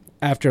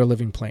after a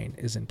living plane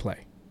is in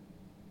play.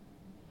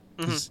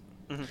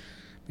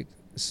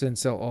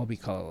 Since they'll all be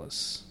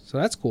colorless. So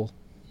that's cool.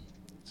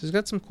 So he's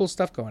got some cool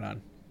stuff going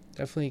on.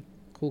 Definitely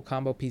cool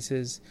combo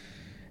pieces.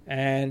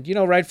 And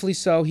rightfully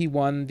so, he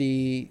won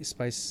the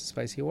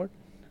Spicy Award.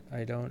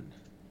 I don't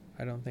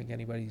think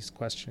anybody's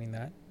questioning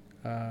that.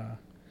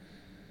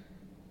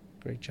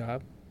 Great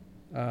job.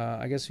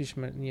 I guess you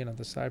should,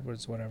 the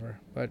sideboards, whatever.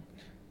 But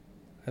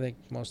I think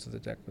most of the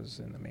deck was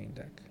in the main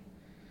deck.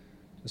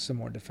 Just some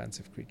more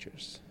defensive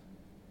creatures.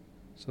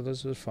 So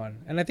those were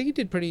fun, and I think he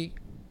did pretty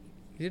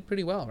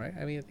well, right?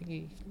 I mean, I think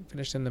he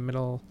finished in the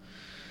middle.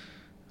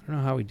 I don't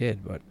know how he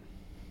did, but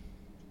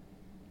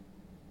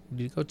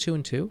did he go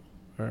 2-2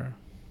 or?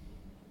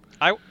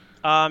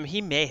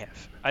 He may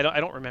have. I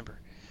don't remember.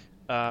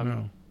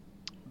 No.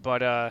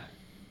 But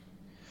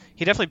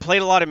he definitely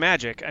played a lot of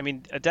Magic. I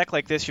mean, a deck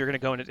like this, you're going to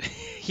go into.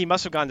 He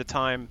must have gone to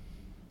time.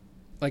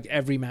 Like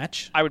every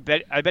match? I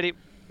bet he.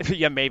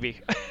 Yeah,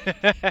 maybe.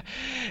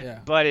 Yeah.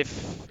 But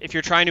if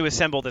you're trying to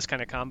assemble this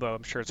kind of combo,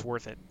 I'm sure it's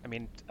worth it. I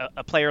mean,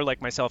 a player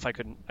like myself, I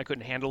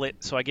couldn't handle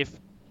it, so I give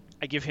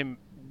him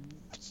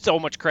so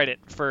much credit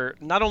for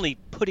not only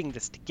putting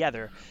this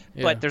together,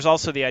 but there's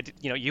also the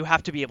idea, you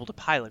have to be able to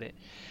pilot it.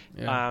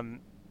 Yeah.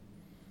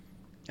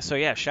 So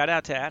yeah, shout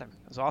out to Adam.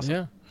 It was awesome.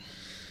 Yeah.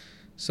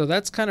 So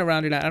that's kind of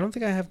rounded out. I don't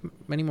think I have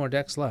many more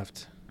decks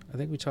left. I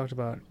think we talked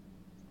about.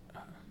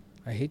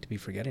 I hate to be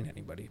forgetting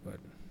anybody, but.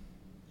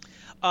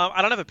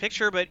 I don't have a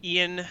picture, but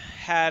Ian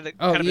had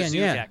kind of a zoo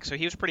deck, so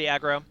he was pretty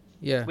aggro.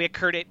 Yeah. We had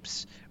Kurt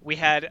Apes. We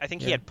had, I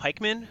think he had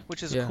Pikeman,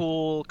 which is a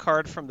cool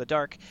card from the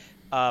dark.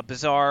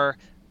 Bizarre.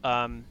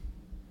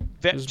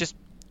 Just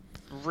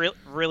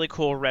really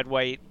cool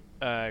red-white,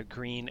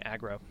 green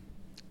aggro. Okay.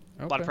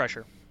 A lot of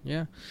pressure.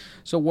 Yeah.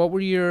 So what were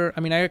your... I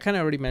mean, I kind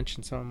of already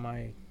mentioned some of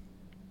my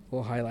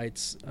little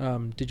highlights.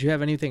 Did you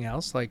have anything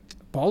else? Like,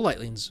 Ball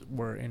Lightnings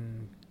were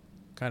in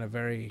kind of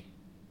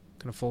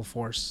full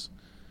force.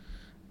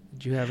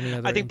 Did you have any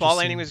other? I think Ball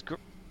Lightning was.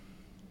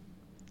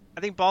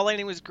 I think Ball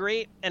Lightning was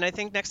great, and I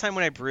think next time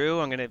when I brew,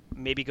 I'm gonna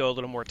maybe go a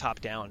little more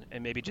top down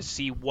and maybe just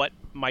see what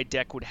my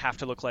deck would have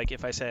to look like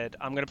if I said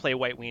I'm gonna play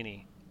White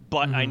Weenie,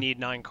 but I need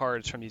 9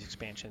 cards from these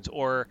expansions,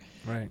 or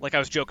like I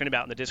was joking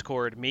about in the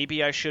Discord,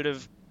 maybe I should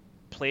have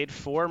played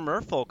 4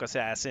 Merfolk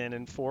Assassin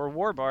and 4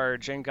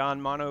 Warbarge and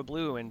gone mono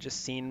blue and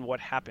just seen what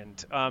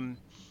happened.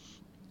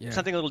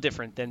 Something a little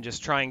different than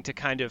just trying to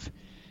kind of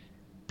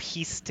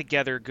piece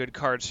together good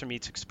cards from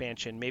each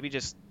expansion. Maybe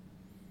just,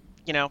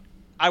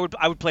 I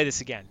would play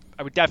this again.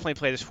 I would definitely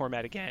play this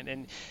format again.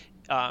 And,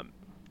 I'm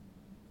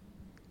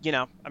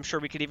sure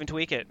we could even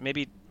tweak it.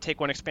 Maybe take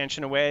one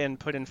expansion away and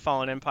put in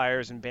Fallen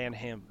Empires and ban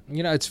him.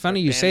 It's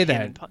funny you say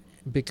that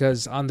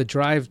because on the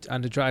drive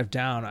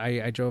down,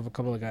 I drove a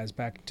couple of guys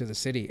back to the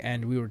city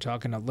and we were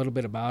talking a little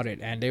bit about it,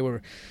 and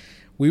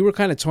we were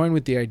kind of toying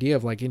with the idea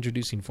of like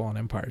introducing Fallen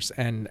Empires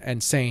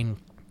and saying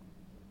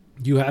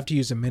you have to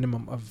use a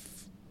minimum of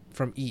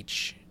from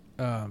each,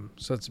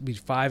 so it's be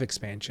 5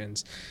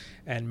 expansions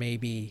and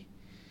maybe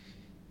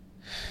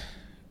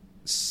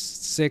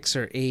 6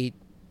 or 8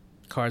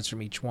 cards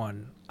from each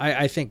one.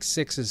 I think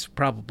 6 is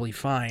probably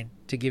fine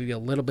to give you a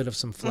little bit of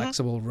some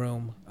flexible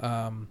room.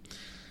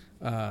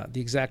 The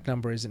exact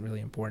number isn't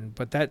really important,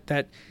 but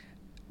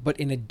but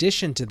in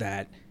addition to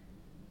that,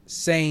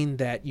 saying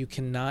that you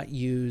cannot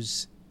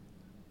use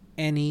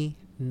any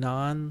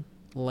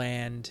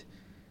non-land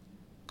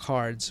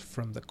cards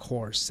from the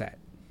core set,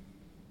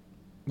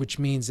 which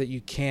means that you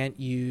can't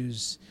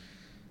use,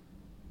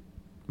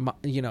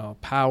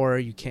 power.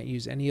 You can't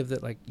use any of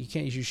the, like, you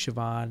can't use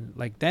Siobhan.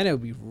 Like, then it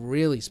would be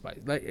really spicy.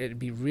 Like, it'd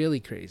be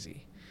really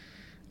crazy.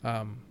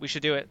 We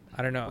should do it.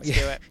 I don't know. Let's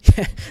do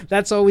it.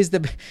 That's always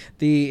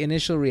the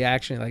initial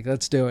reaction. Like,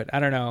 let's do it. I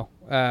don't know.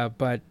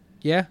 But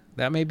yeah,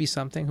 that may be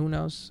something. Who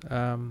knows?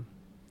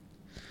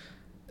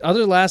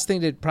 Other last thing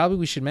that probably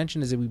we should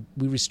mention is that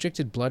we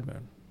restricted Blood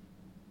Moon,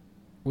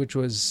 which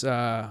was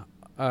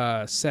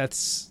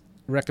Seth's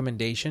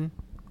recommendation.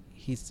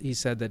 He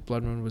said that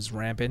Blood Moon was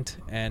rampant,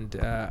 and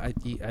I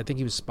think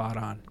he was spot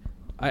on.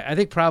 I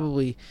think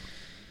probably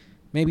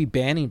maybe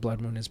banning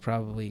Blood Moon is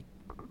probably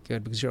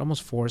good because you're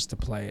almost forced to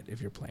play it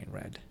if you're playing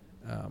red.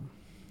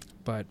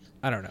 But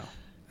I don't know.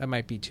 That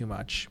might be too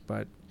much,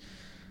 but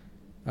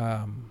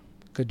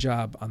good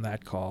job on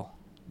that call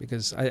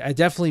because I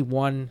definitely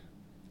won.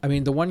 I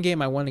mean, the one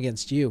game I won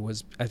against you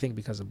was, I think,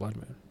 because of Blood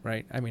Moon,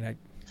 right? I mean,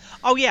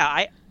 Oh,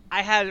 yeah.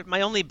 I had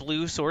my only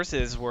blue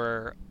sources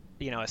were,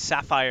 a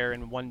sapphire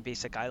and one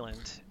basic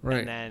island.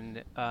 Right.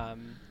 And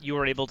then you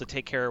were able to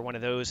take care of one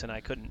of those, and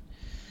I couldn't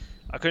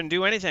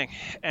do anything.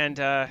 And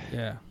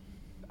yeah.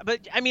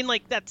 But I mean,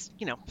 like, that's,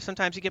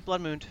 sometimes you get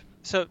Blood Mooned.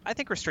 So I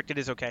think restricted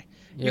is okay.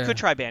 Yeah. You could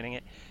try banning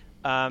it.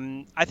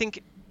 I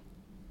think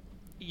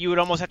you would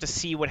almost have to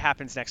see what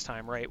happens next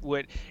time, right?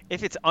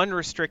 If it's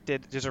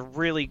unrestricted, there's a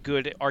really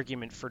good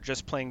argument for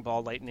just playing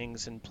Ball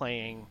Lightnings and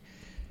playing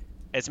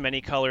as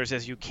many colors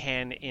as you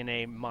can in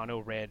a mono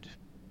red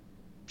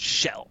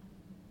shell,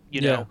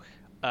 know.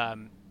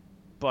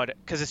 But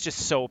because it's just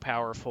so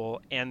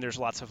powerful, and there's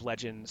lots of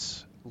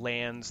legends,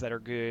 lands that are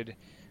good,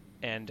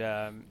 and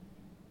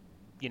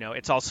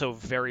it's also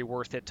very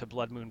worth it to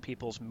Blood Moon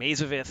people's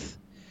Maze of Ith.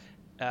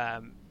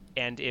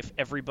 And if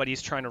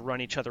everybody's trying to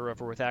run each other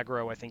over with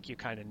aggro, I think you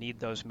kind of need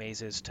those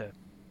mazes to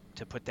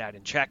put that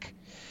in check.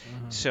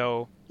 Mm-hmm.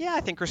 So yeah,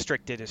 I think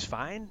restricted is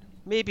fine.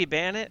 Maybe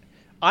ban it.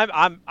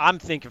 I'm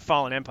thinking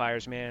Fallen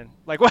Empires, man.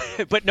 Like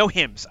what? But no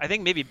hymns. I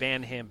think maybe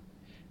ban him.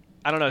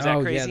 I don't know. Is that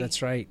crazy? Oh yeah,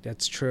 that's right.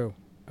 That's true.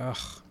 Ugh,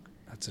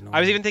 that's annoying.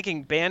 I was even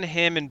thinking ban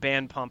him and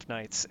ban Pump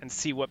Knights and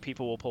see what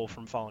people will pull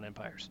from Fallen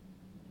Empires.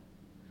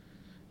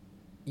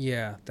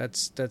 Yeah,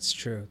 that's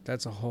true.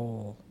 That's a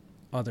whole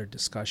other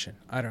discussion.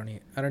 I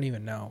don't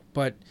even know.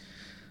 But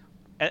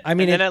I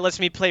mean, and then it lets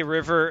me play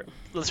River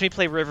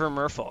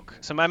Merfolk.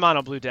 So my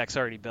mono blue deck's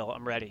already built.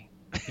 I'm ready.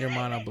 Your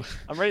mono blue.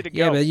 I'm ready to go.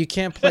 Yeah, but you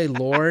can't play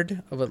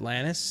Lord of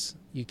Atlantis.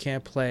 You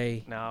can't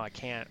play. No, I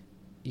can't.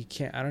 You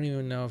can't. I don't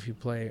even know if you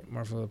play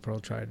Merfolk of the Pearl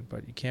Trident,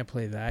 but you can't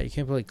play that. You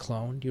can't play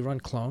Clone. Do you run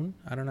Clone?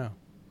 I don't know.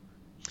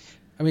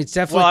 I mean, it's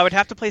definitely. Well, I would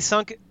have to play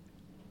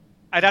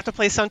I'd have to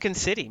play Sunken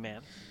City,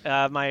 man.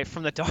 My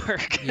From the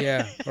Dark.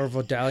 Yeah, or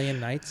Vodalian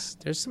Knights.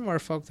 There's some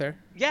Merfolk there.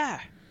 Yeah.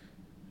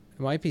 It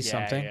might be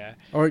something. Yeah.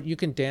 Or you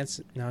can dance.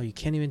 No, you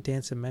can't even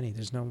dance in many.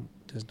 There's no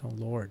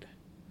Lord.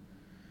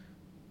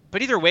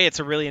 But either way, it's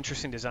a really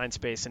interesting design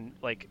space, and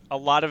like a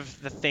lot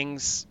of the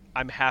things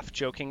I'm half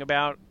joking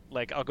about,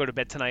 like I'll go to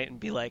bed tonight and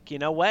be like, you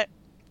know what?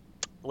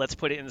 Let's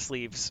put it in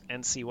sleeves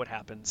and see what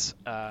happens.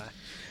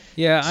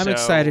 Yeah, I'm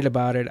excited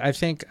about it. I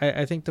think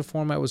the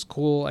format was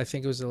cool. I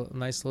think it was a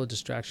nice little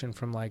distraction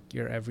from like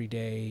your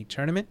everyday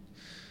tournament.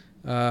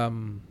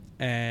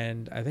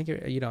 And I think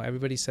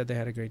everybody said they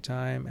had a great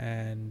time,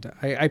 and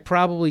I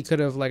probably could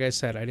have, like I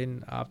said, I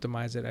didn't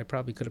optimize it. I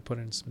probably could have put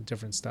in some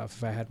different stuff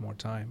if I had more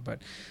time,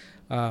 but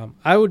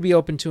I would be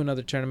open to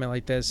another tournament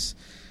like this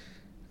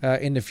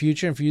in the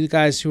future. And for you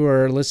guys who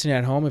are listening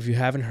at home, if you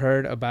haven't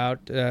heard about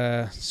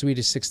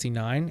Swedish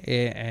 69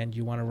 and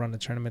you want to run a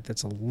tournament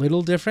that's a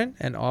little different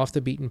and off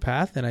the beaten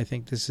path, then I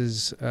think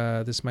this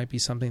might be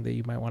something that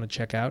you might want to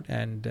check out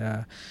and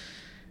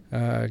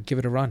give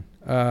it a run.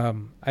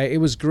 It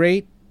was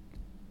great.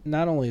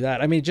 Not only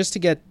that, I mean, just to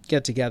get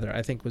together,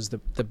 I think was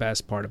the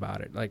best part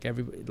about it. Like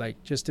everybody,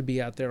 like just to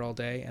be out there all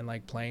day and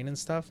like playing and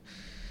stuff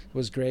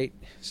was great.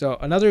 So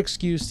another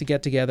excuse to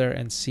get together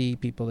and see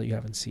people that you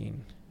haven't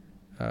seen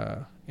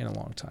in a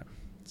long time.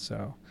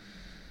 So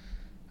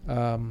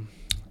I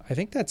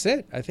think that's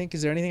it.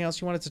 Is there anything else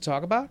you wanted to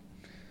talk about?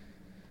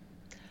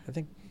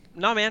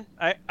 No, man,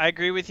 I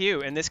agree with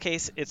you. In this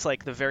case, it's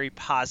like the very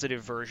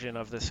positive version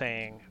of the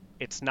saying,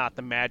 it's not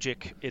the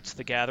magic, it's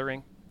the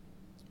gathering.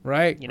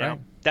 Right. Right.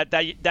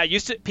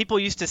 That people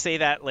used to say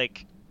that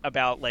like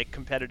about like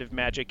competitive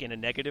Magic in a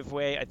negative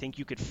way. I think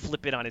you could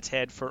flip it on its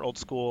head for old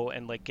school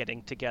and like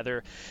getting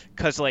together,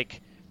 because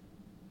like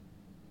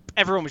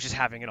everyone was just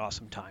having an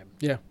awesome time.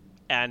 Yeah.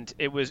 And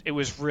it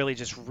was really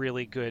just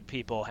really good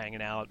people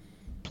hanging out,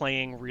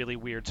 playing really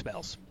weird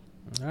spells.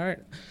 All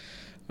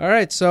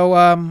right. So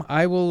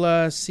I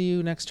will see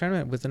you next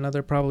tournament with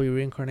another probably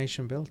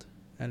reincarnation build,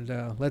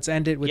 and let's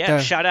end it with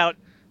shout out.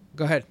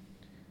 Go ahead.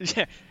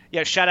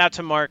 Yeah. Shout out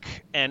to Mark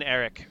and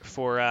Eric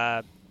for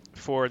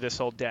this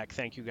whole deck.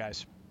 Thank you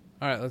guys.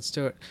 All right, let's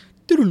do it.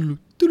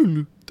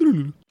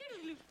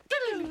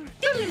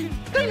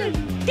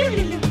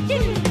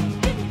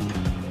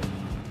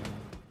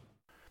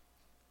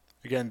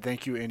 Again,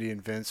 thank you, Andy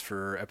and Vince,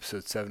 for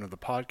episode 7 of the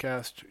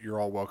podcast. You're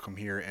all welcome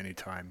here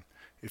anytime.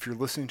 If you're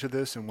listening to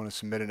this and want to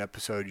submit an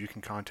episode, you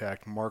can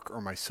contact Mark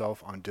or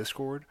myself on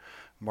Discord.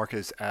 Mark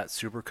is at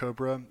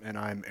SuperCobra, and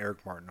I'm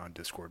Eric Martin on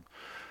Discord.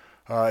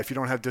 If you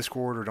don't have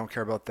Discord or don't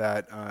care about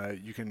that,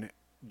 you can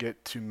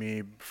get to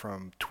me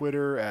from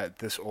Twitter at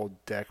This Old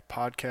Deck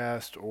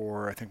Podcast,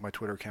 or I think my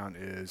Twitter account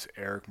is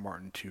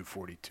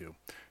EricMartin242.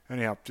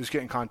 Anyhow, just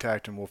get in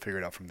contact and we'll figure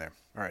it out from there.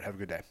 All right, have a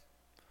good day.